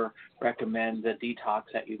or recommend the detox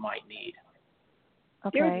that you might need.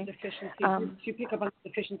 Okay. There's a deficiency. Do you pick up on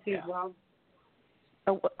deficiency as well?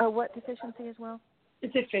 A what deficiency as well? A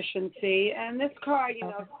deficiency. And this card,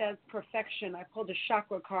 says perfection. I pulled a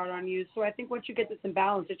chakra card on you. So I think once you get this in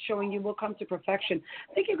balance, it's showing you will come to perfection.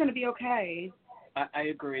 I think you're going to be okay. I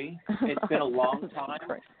agree. It's been a long time.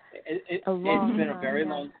 It's been a very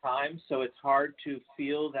long time, so it's hard to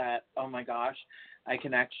feel that, oh my gosh, I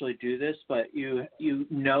can actually do this. But you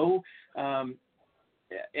know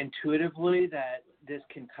intuitively that this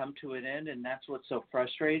can come to an end, and that's what's so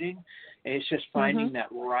frustrating. It's just finding that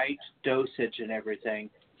right dosage and everything.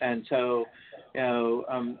 And so,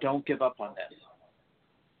 don't give up on this.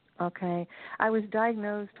 Okay. I was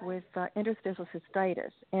diagnosed with interstitial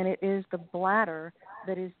cystitis, and it is the bladder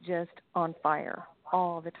that is just on fire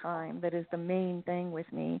all the time. That is the main thing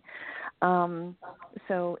with me.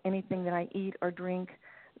 So anything that I eat or drink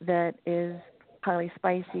that is highly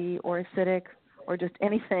spicy or acidic or just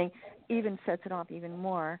anything even sets it off even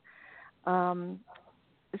more.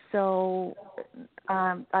 So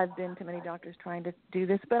I've been to many doctors trying to do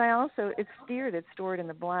this, but it's fear that's stored in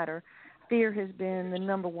the bladder. fear has been the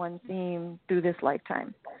number one theme through this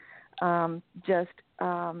lifetime.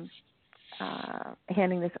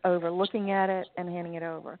 Handing this over, looking at it and handing it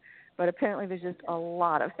over. But apparently there's just a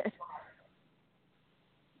lot of it.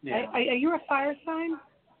 Yeah. Are you a fire sign?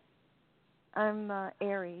 I'm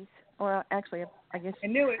Aries, or actually, I guess I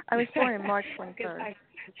knew it. I was born in March 23rd.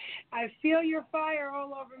 I feel your fire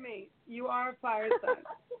all over me. You are a fire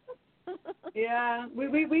sign. Yeah, we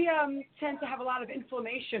tend to have a lot of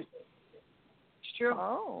inflammation. It's true.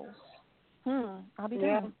 Oh. I'll be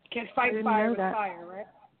Yeah. damned. Can't fight fire with fire, right?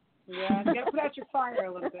 Yeah, you got to put out your fire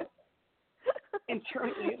a little bit.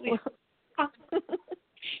 Internally, at least.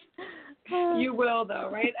 You will, though,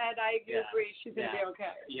 right? And I agree. She's going to be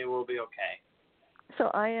okay. You will be okay. So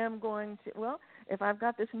I am going to, if I've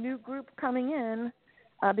got this new group coming in,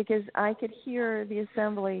 because I could hear the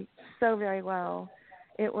assembly so very well.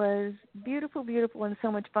 It was beautiful, beautiful, and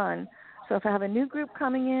so much fun. So if I have a new group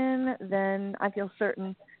coming in, then I feel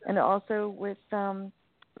certain. And also with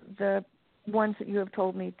the ones that you have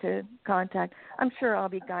told me to contact, I'm sure I'll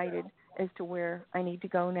be guided as to where I need to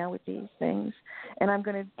go now with these things. And I'm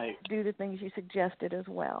going to do the things you suggested as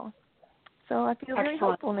well. So I feel very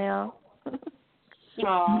hopeful now.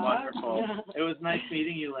 Wonderful. It was nice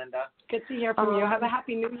meeting you, Linda. Good to hear from you. Have a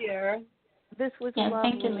happy new year. This was lovely.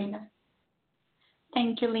 Thank you, Linda.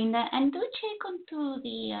 Thank you, Linda. And do check onto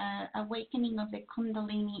the awakening of the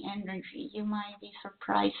Kundalini energy. You might be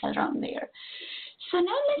surprised around there. So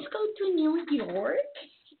now let's go to New York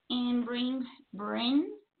and bring Bryn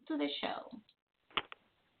to the show.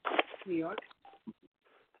 New York.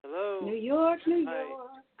 Hello. New York, New Hi.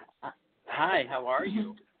 York. Hi, how are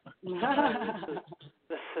you?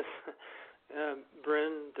 This is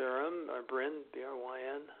Bryn Durham, or Bryn,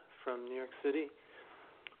 B-R-Y-N, from New York City.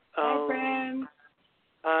 Hi, Bryn.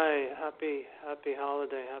 Hi, happy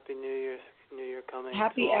holiday, happy New Year coming.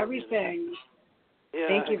 Happy everything. Yeah,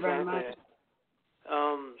 thank you exactly. very much.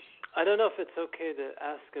 I don't know if it's okay to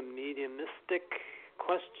ask a mediumistic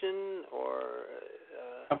question or.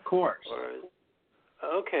 Of course.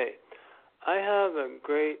 Okay, I have a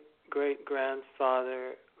great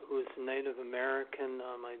grandfather who's Native American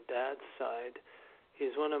on my dad's side.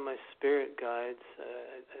 He's one of my spirit guides.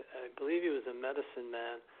 I believe he was a medicine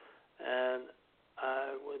man, and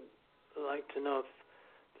I would like to know if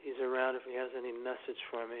he's around, if he has any message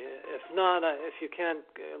for me. If not, if you can't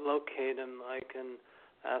locate him, I can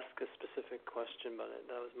ask a specific question, but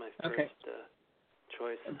that was my first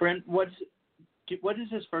choice. Brent, what is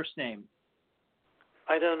his first name?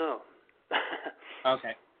 I don't know.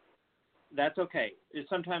 Okay. That's okay.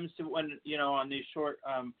 Sometimes when, on these short,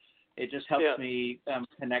 it just helps me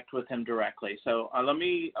connect with him directly. So what I'm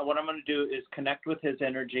going to do is connect with his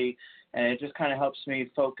energy, and it just kind of helps me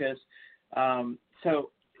focus.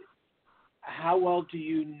 So how well do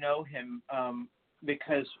you know him?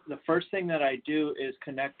 Because the first thing that I do is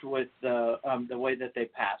connect with the way that they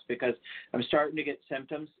pass, because I'm starting to get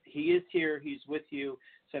symptoms. He is here. He's with you.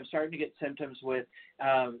 So I'm starting to get symptoms with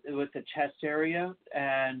the chest area,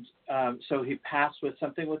 and so he passed with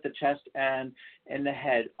something with the chest and in the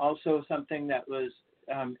head. Also something that was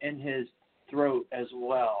in his throat as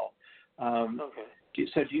well. Okay.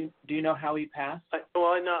 So do you know how he passed? I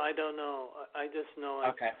don't know. I just know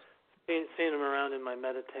I've seen him around in my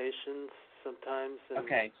meditations sometimes.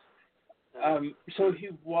 Okay. So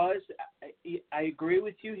he was. I agree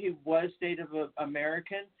with you. He was Native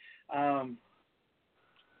American.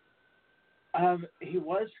 He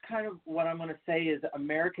was kind of, what I'm going to say is,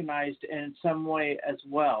 Americanized in some way as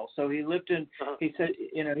well. So he lived in, he said,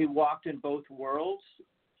 he walked in both worlds.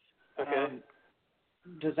 Okay.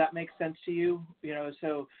 Does that make sense to you?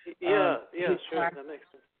 So sure, that makes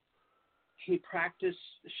sense. He practiced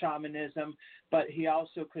shamanism, but he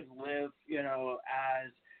also could live,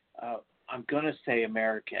 as I'm going to say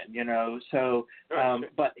American, so,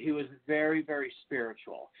 but he was very, very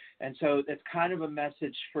spiritual. And so it's kind of a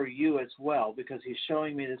message for you as well, because he's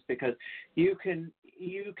showing me this, because you can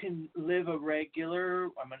live a regular,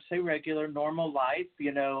 normal life,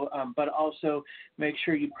 but also make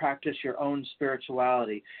sure you practice your own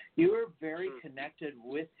spirituality. You are very connected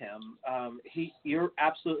with him. You're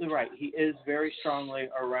absolutely right. He is very strongly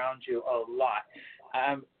around you a lot.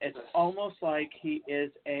 It's almost like he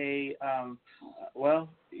is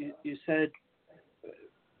you said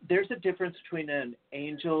there's a difference between an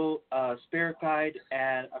angel, spirit guide,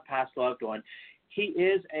 and a past loved one. He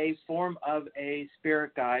is a form of a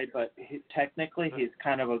spirit guide, but technically he's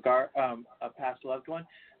kind of a past loved one.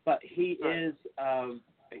 But he is,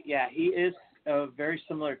 very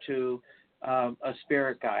similar to a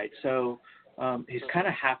spirit guide. So he's kind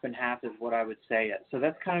of half and half is what I would say it. So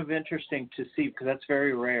that's kind of interesting to see, because that's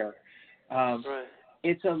very rare. Right.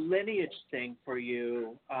 It's a lineage thing for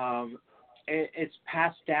you. It's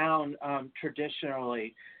passed down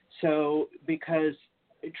traditionally. So because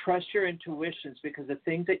trust your intuitions, because the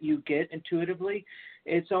things that you get intuitively,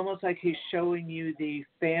 it's almost like he's showing you the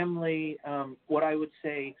family, what I would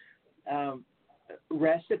say,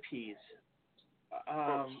 recipes.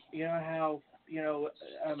 You know how,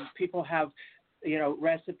 people have,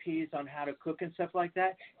 recipes on how to cook and stuff like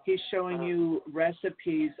that. He's showing you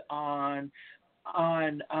recipes on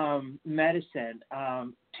medicine,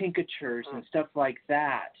 tinctures and stuff like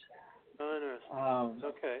that. Oh, interesting.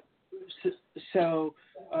 Okay. So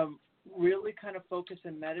really kind of focus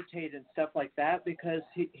and meditate and stuff like that, because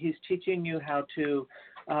he's teaching you how to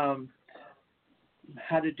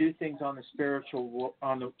do things on the spiritual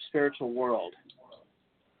world.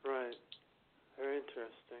 Right. Very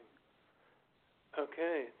interesting.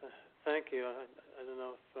 Okay. Thank you. I don't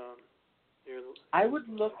know if you're. I would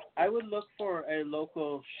look for a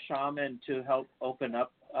local shaman to help open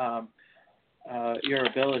up your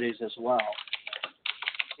abilities as well.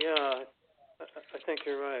 Yeah, I think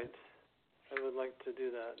you're right. I would like to do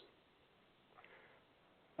that.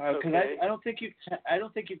 Because Okay. I don't think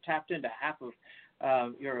you've tapped into half of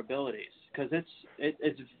your abilities, because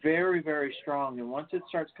it's very, very strong, and once it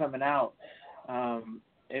starts coming out,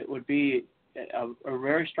 it would be a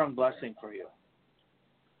very strong blessing for you.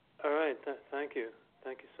 All right. Thank you.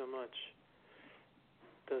 Thank you so much.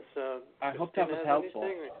 Does I hope that was helpful.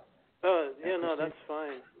 Anything? Oh, yeah, no, that's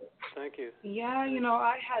fine. Thank you. Yeah,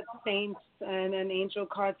 I had saints and angel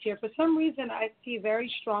cards here. For some reason, I see a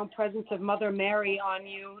very strong presence of Mother Mary on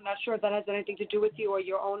you. Not sure if that has anything to do with you or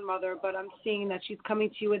your own mother, but I'm seeing that she's coming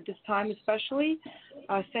to you at this time especially,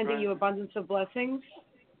 sending you abundance of blessings.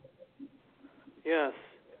 Yes,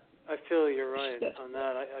 I feel you're right on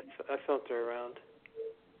that. I felt her around.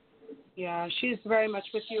 Yeah, she's very much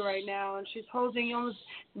with you right now, and she's holding you, almost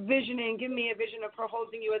visioning, give me a vision of her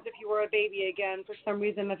holding you as if you were a baby again for some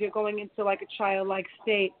reason, if you're going into like a childlike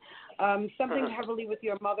state. Something heavily with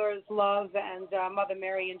your mother's love and Mother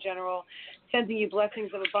Mary in general, sending you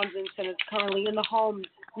blessings of abundance, and it's currently in the home.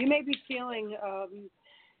 You may be feeling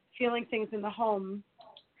things in the home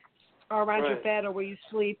or around your bed or where you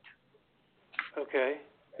sleep. Okay.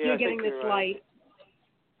 Yeah, you're getting this right. light.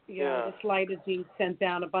 Yeah, this light is being sent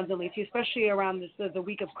down abundantly to you, especially around the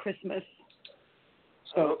week of Christmas.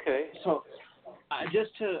 So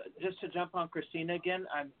just to jump on Christina again,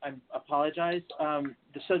 I apologize.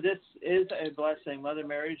 So this is a blessing. Mother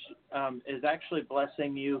Mary is actually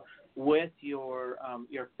blessing you with your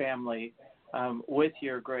family, with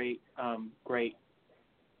your great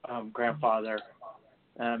grandfather,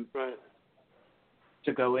 right,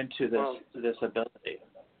 to go into this ability.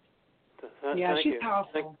 Yeah, she's you.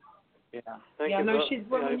 powerful. Thank you. No, she's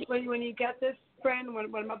when you get this, friend,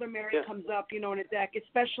 when Mother Mary comes up, in a deck,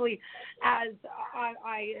 especially as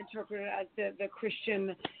I interpret it as the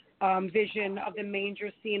Christian vision of the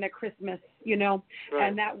manger scene at Christmas,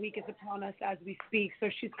 and that week is upon us as we speak. So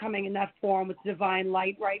she's coming in that form with divine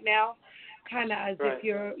light right now, kind of as if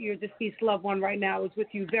your deceased loved one right now is with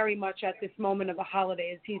you very much at this moment of the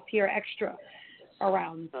holidays. He's here extra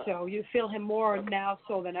around, so you feel him more now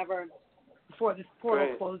so than ever before this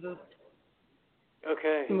portal closes.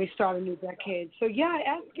 Okay. And we start a new decade. So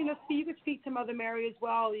ask, so you could speak to Mother Mary as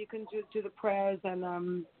well. You can do the prayers and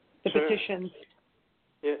the petitions.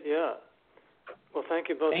 Yeah. Well, thank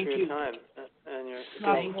you both for your time and your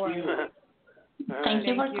Thank you. Thank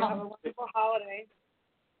you for calling. Have a wonderful holiday.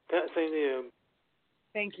 Same to you.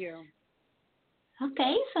 Thank you.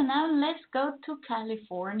 Okay, so now let's go to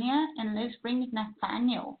California and let's bring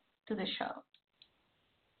Nathaniel to the show.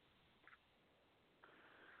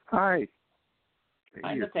 Hi.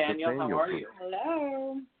 Hi, Nathaniel. How are you?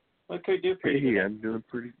 Hello. What could I do for you today? I'm doing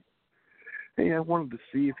pretty. Hey, I wanted to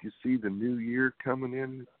see if you see the new year coming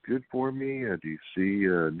in good for me. Do you see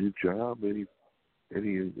a new job? Any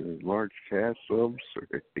large cash sums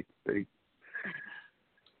or anything?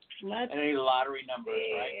 Any lottery numbers,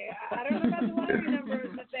 right? I don't know about the lottery numbers,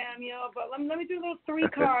 Nathaniel, but let me do a little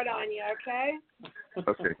 3-card on you, okay?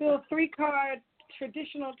 Okay. Do a 3-card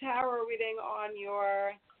traditional tarot reading on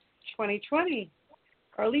your 2020,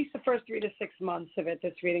 or at least the first 3 to 6 months of it.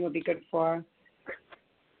 This reading would be good for.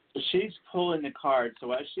 She's pulling the cards,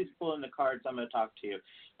 so as she's pulling the cards, I'm going to talk to you.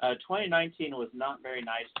 2019 was not very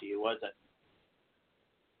nice to you, was it?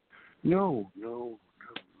 No. It was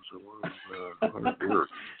a lot of work.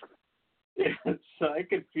 So I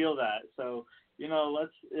could feel that. So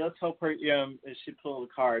let's hope her. She pull the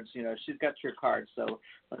cards. She's got your cards. So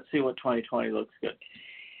let's see what 2020 looks good.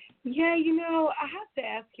 Yeah, I have to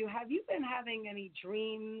ask you, have you been having any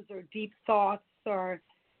dreams or deep thoughts or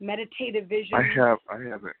meditative vision.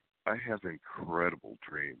 I have incredible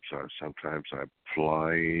dreams. Sometimes I'm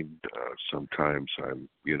flying. Sometimes I'm,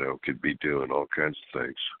 could be doing all kinds of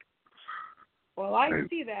things. Well, I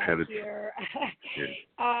see that here.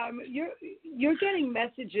 You're getting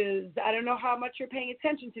messages. I don't know how much you're paying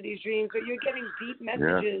attention to these dreams, but you're getting deep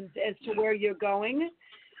messages as to where you're going.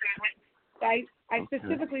 I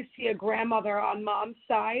specifically see a grandmother on mom's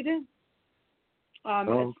side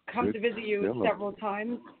has come to visit you several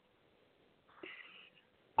times.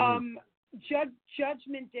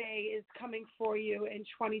 Judgment Day is coming for you in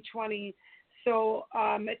 2020. So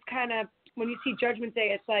it's kind of, when you see Judgment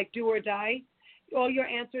Day, it's like do or die. All your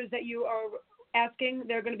answers that you are asking,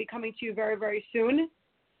 they're going to be coming to you very, very soon.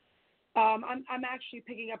 I'm actually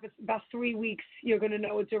picking up about 3 weeks. You're going to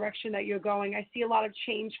know a direction that you're going. I see a lot of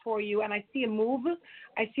change for you, and I see a move.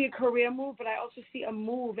 I see a career move, but I also see a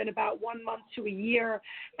move in about 1 month to a year,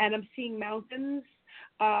 and I'm seeing mountains.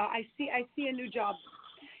 I see a new job.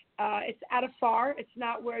 It's out of far. It's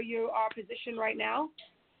not where you are positioned right now.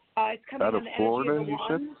 It's coming out of on the Florida, energy of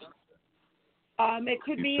the wand. It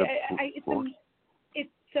could be.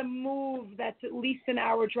 It's a move that's at least an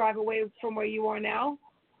hour drive away from where you are now.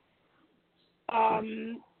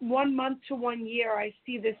 1 month to 1 year, I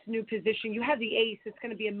see this new position. You have the ace. It's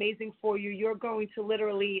going to be amazing for you. You're going to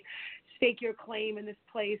literally stake your claim in this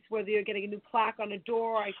place, whether you're getting a new plaque on a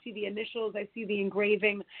door. I see the initials. I see the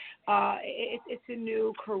engraving. It's a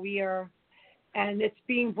new career, and it's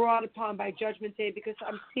being brought upon by Judgment Day because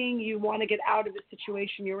I'm seeing you want to get out of the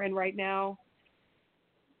situation you're in right now.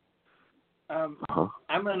 I'm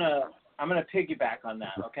gonna piggyback on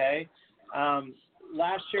that. Okay.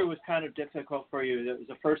 Last year was kind of difficult for you. That was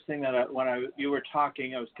the first thing that you were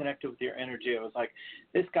talking, I was connected with your energy. I was like,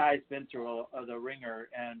 this guy's been through the ringer,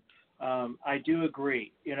 and I do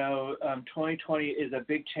agree. 2020 is a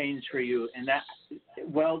big change for you, and that's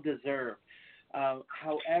well deserved.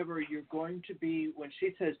 However, you're going to be, when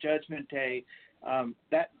she says Judgment Day,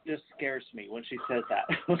 that just scares me when she says that.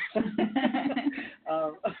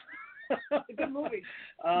 A good movie.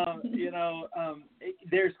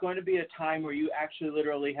 There's going to be a time where you actually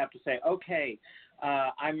literally have to say, okay,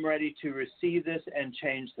 I'm ready to receive this and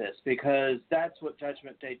change this, because that's what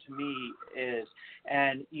Judgment Day to me is.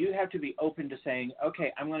 And you have to be open to saying,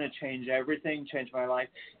 okay, I'm going to change everything, change my life.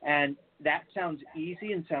 And that sounds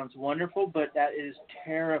easy and sounds wonderful, but that is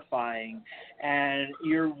terrifying. And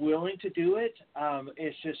you're willing to do it.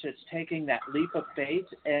 It's taking that leap of faith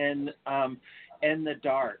and in the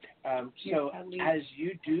dark. So as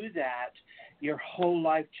you do that, your whole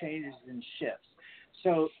life changes and shifts.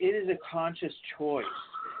 So it is a conscious choice.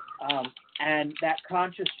 And that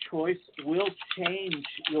conscious choice will change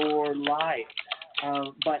your life.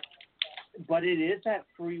 But it is that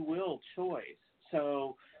free will choice.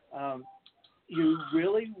 So you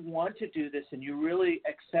really want to do this, and you're really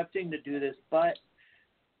accepting to do this, but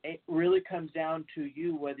it really comes down to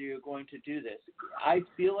you whether you're going to do this. I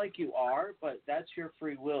feel like you are, but that's your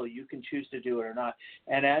free will. You can choose to do it or not.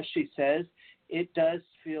 And as she says, it does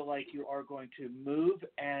feel like you are going to move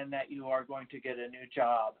and that you are going to get a new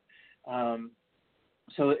job.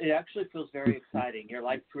 So it actually feels very exciting. Your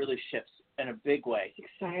life really shifts in a big way. It's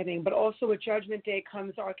exciting. But also with Judgment Day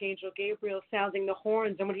comes Archangel Gabriel sounding the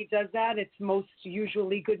horns. And when he does that, it's most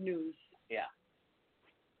usually good news. Yeah.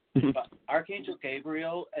 But Archangel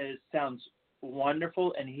Gabriel sounds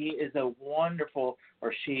wonderful, and he is a wonderful,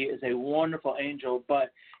 or she is a wonderful angel.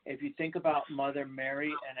 But if you think about Mother Mary,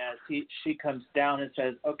 and as she comes down and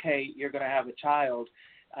says, okay, you're going to have a child,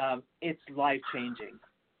 it's life-changing.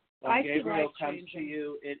 When Gabriel comes to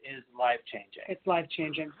you, it is life-changing. It's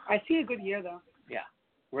life-changing. I see a good year, though. Yeah,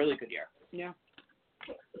 really good year. Yeah.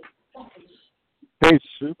 Hey,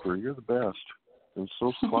 super. You're the best. And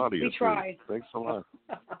so Claudia. We try. Thanks a lot.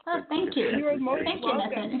 Oh, thank you. You're most welcome.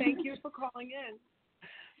 Nathan. Thank you for calling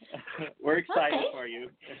in. We're excited for you.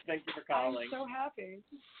 Thank you for calling. I'm so happy.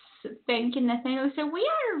 Thank you, Nathaniel. So we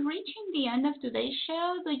are reaching the end of today's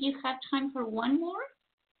show. Do you have time for one more?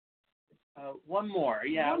 One more.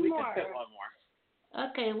 Yeah, we can fit one more.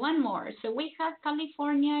 Okay, one more. So we have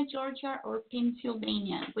California, Georgia, or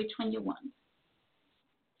Pennsylvania. Which one you want?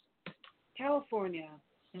 California.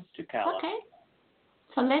 Let's do California. Okay.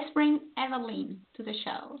 So let's bring Evelyn to the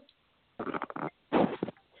show.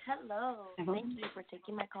 Hello. Thank you for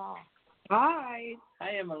taking my call. Hi.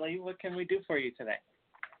 Hi, Emily. What can we do for you today?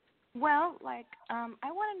 Well, I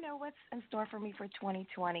want to know what's in store for me for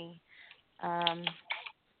 2020. I'm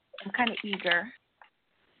kind of eager.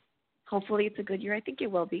 Hopefully it's a good year. I think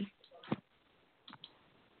it will be.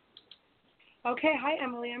 Okay. Hi,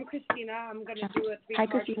 Emily. I'm Christina. I'm going to do a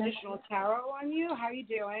 3-card traditional tarot on you. How are you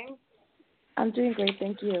doing? I'm doing great,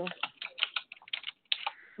 thank you.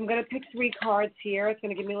 I'm going to pick 3 cards here. It's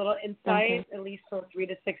going to give me a little insight, at least for 3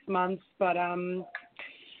 to 6 months. But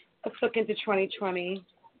let's look into 2020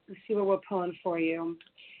 and see what we're pulling for you.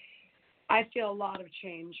 I feel a lot of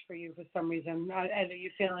change for you for some reason. Are you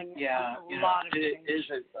feeling a lot of change? It is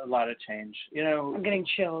a lot of change. You know, I'm getting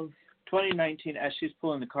chills. 2019, as she's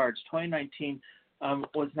pulling the cards, 2019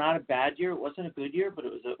 was not a bad year. It wasn't a good year, but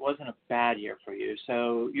it wasn't a bad year for you.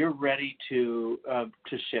 So you're ready to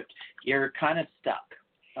shift. You're kind of stuck.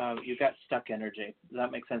 You got stuck energy. Does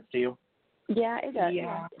that make sense to you? Yeah, it does.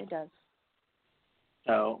 Yeah, it does.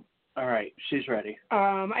 So, all right, she's ready. So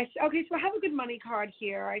I have a good money card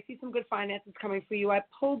here. I see some good finances coming for you. I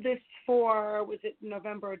pulled this for, was it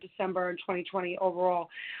November or December in 2020 overall.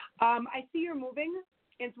 I see you're moving.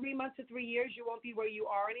 In 3 months to 3 years, you won't be where you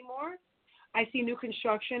are anymore. I see new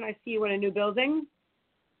construction. I see you in a new building.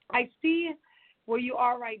 I see where you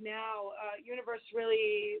are right now. Universe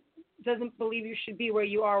really doesn't believe you should be where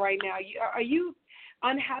you are right now. Are you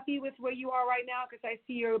unhappy with where you are right now? Because I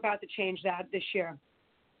see you're about to change that this year.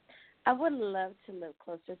 I would love to live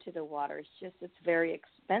closer to the water. It's just it's very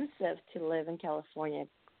expensive to live in California,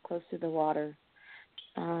 close to the water.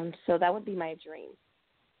 So that would be my dream.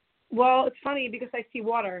 Well, it's funny because I see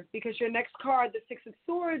water. Because your next card, the 6 of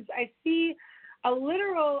Swords, I see a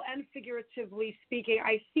literal and figuratively speaking,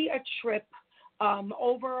 I see a trip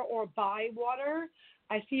over or by water.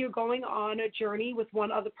 I see you going on a journey with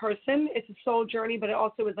one other person. It's a soul journey, but it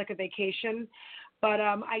also is like a vacation. But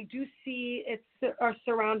I do see it's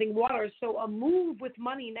surrounding water. So a move with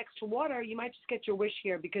money next to water, you might just get your wish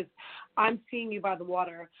here because I'm seeing you by the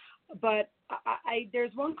water. But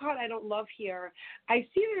there's one card I don't love here. I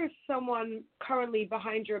see there's someone currently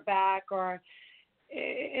behind your back or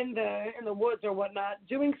in the woods or whatnot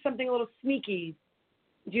doing something a little sneaky.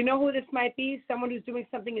 Do you know who this might be? Someone who's doing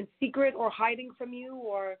something in secret or hiding from you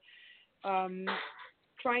or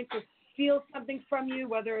trying to steal something from you,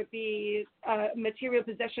 whether it be material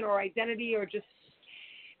possession or identity or just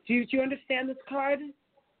do you understand this card?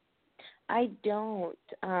 I don't.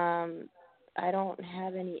 I don't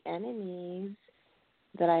have any enemies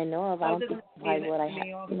that I know of. I don't think why would I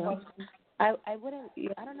have, you know. I wouldn't.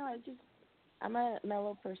 I don't know. I'm a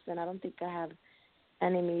mellow person. I don't think I have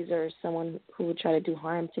enemies or someone who would try to do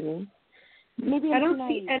harm to me. Maybe I don't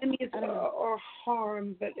see enemies or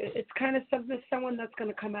harm, but it's kind of someone that's going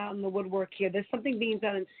to come out in the woodwork here. There's something being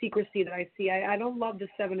done in secrecy that I see. I don't love the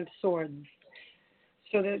 7 of Swords.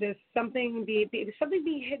 So there's something being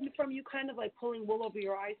hidden from you, kind of like pulling wool over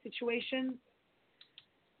your eyes situation.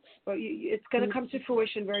 But it's going to come to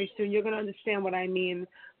fruition very soon. You're going to understand what I mean.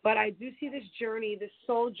 But I do see this journey, this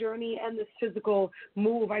soul journey, and this physical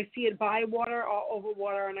move. I see it by water or over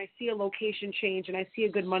water, and I see a location change, and I see a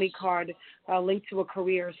good money card linked to a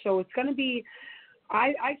career. So it's going to be,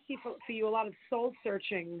 I see for you a lot of soul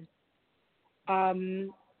searching.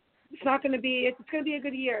 It's not going to be. It's going to be a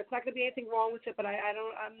good year. It's not going to be anything wrong with it. But I'm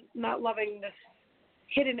not loving this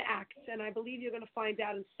hidden act, and I believe you're going to find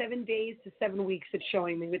out in 7 days to 7 weeks. It's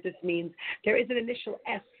showing me what this means. There is an initial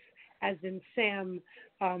S, as in Sam,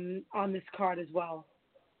 on this card as well.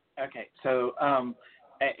 Okay, so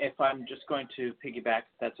if I'm just going to piggyback,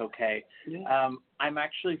 if that's okay. Yeah. I'm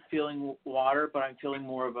actually feeling water, but I'm feeling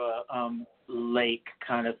more of a lake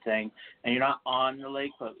kind of thing, and you're not on the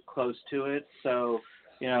lake, but close to it. So.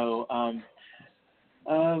 You know,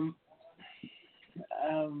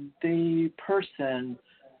 the person,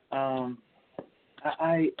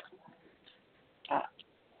 I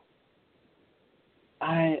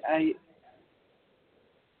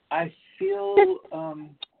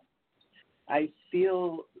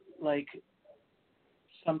feel like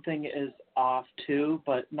something is off too,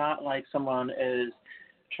 but not like someone is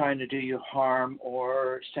trying to do you harm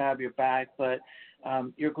or stab your back, but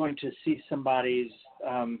you're going to see somebody's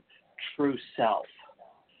true self,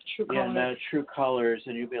 true colors,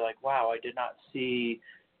 and you'll be like, wow, I did not see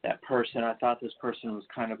that person. I thought this person was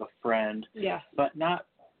kind of a friend. Yeah. But not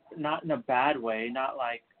in a bad way, not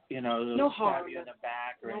like, you know, no stab harm. you in the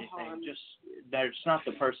back or anything. Harm. Just they're just not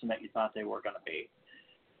the person that you thought they were going to be.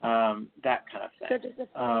 That kind of thing.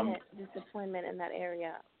 So disappointment in that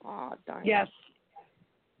area. Oh, darn. Yes.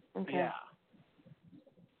 Okay. Yeah.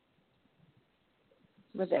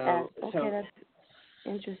 With the S. Okay, that's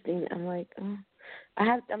interesting. I'm like,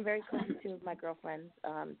 I'm very close to my girlfriends,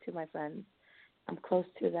 to my friends. I'm close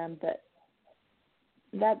to them, but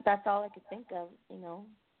that's all I could think of, you know.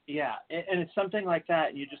 Yeah, and it's something like that,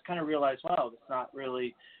 and you just kind of realize, well, it's not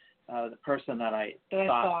really the person that I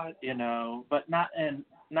thought, you know, but not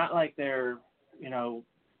like they're, you know,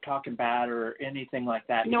 talking bad or anything like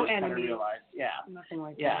that. No you just enemy. Kind of realize, nothing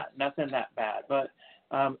like that. Yeah, nothing that bad. But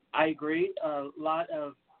I agree. A lot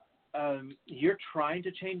of you're trying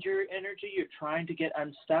to change your energy. You're trying to get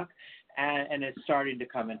unstuck, and it's starting to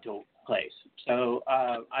come into place. So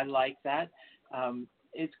I like that.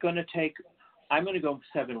 It's going to take. I'm going to go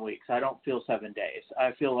 7 weeks. I don't feel 7 days.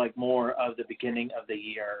 I feel like more of the beginning of the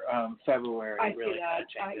year, February. I really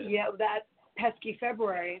see that. That pesky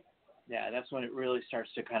February. Yeah, that's when it really starts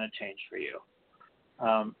to kind of change for you.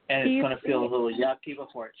 And it's going to feel a little yucky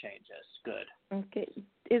before it changes. Good. Okay.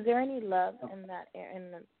 Is there any love in that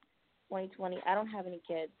in 2020? I don't have any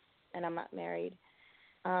kids, and I'm not married.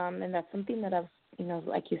 And that's something that I've,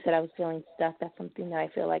 like you said, I was feeling stuck. That's something that I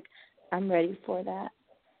feel like I'm ready for that.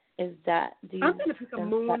 Is that, I'm going to pick a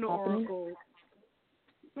moon oracle.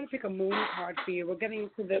 I'm going to pick a moon card for you. We're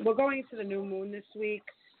going into the new moon this week.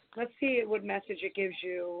 Let's see what message it gives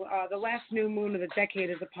you. The last new moon of the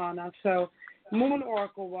decade is upon us. So moon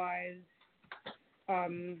oracle wise, a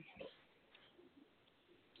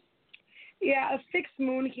fixed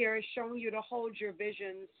moon here is showing you to hold your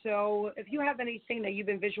vision. So if you have anything that you've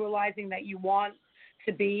been visualizing that you want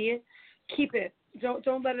to be, keep it.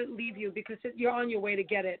 Don't let it leave you because you're on your way to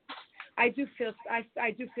get it. I do feel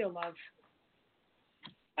love.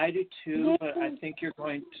 I do too, but I think you're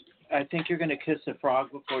going to kiss a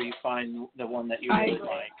frog before you find the one that you really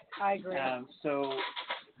like. I agree. So,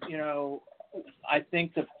 I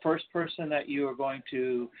think the first person that you are going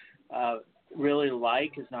to really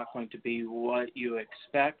like is not going to be what you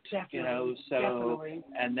expect. Definitely. So Definitely.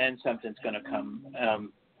 And then something's going to come.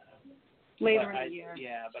 Later in the year.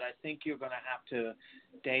 Yeah, but I think you're going to have to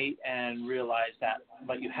date and realize that,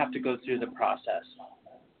 but you have to go through the process.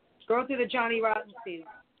 Go through the Johnny Rotten season.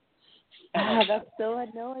 That's so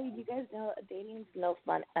annoying. You guys know dating's no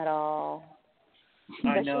fun at all.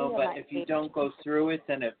 I know, but if you don't go through it,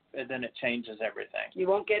 then it changes everything. You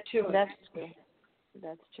won't get to it. That's true.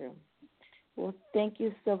 That's true. Well, thank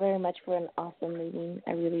you so very much for an awesome meeting.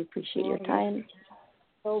 I really appreciate your time.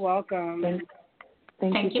 So welcome.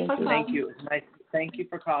 Thank you. Thank you. It was nice. Thank you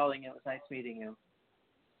for calling. It was nice meeting you.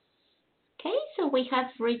 Okay, so we have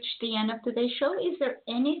reached the end of today's show. Is there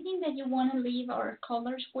anything that you want to leave our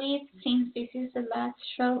callers with since this is the last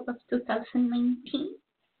show of 2019?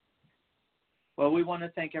 Well, we want to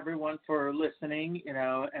thank everyone for listening,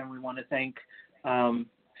 and we want to thank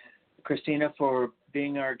Christina for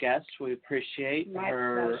being our guest. We appreciate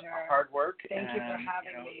her hard work. Thank you for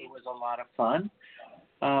having me. It was a lot of fun.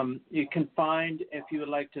 You can find, if you would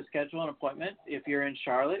like to schedule an appointment, if you're in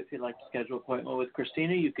Charlotte, if you'd like to schedule an appointment with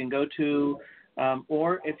Christina, you can go to,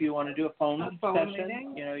 or if you want to do a phone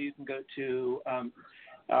session, you can go to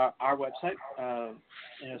our website,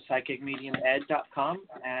 psychicmediumed.com,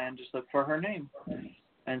 and just look for her name.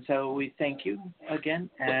 And so we thank you again,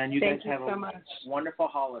 and you guys have a wonderful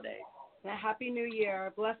holiday. A happy New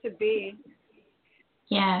Year. Blessed be.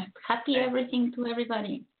 Yeah, happy everything to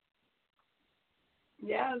everybody.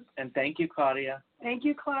 Yes. And thank you, Claudia. Thank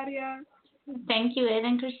you, Claudia. Thank you, Ed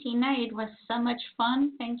and Christina. It was so much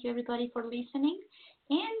fun. Thank you, everybody, for listening.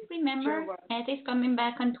 And remember, Ed is coming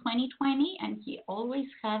back in 2020, and he always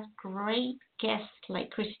has great guests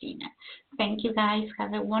like Christina. Thank you, guys.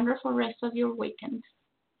 Have a wonderful rest of your weekend.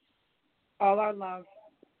 All our love.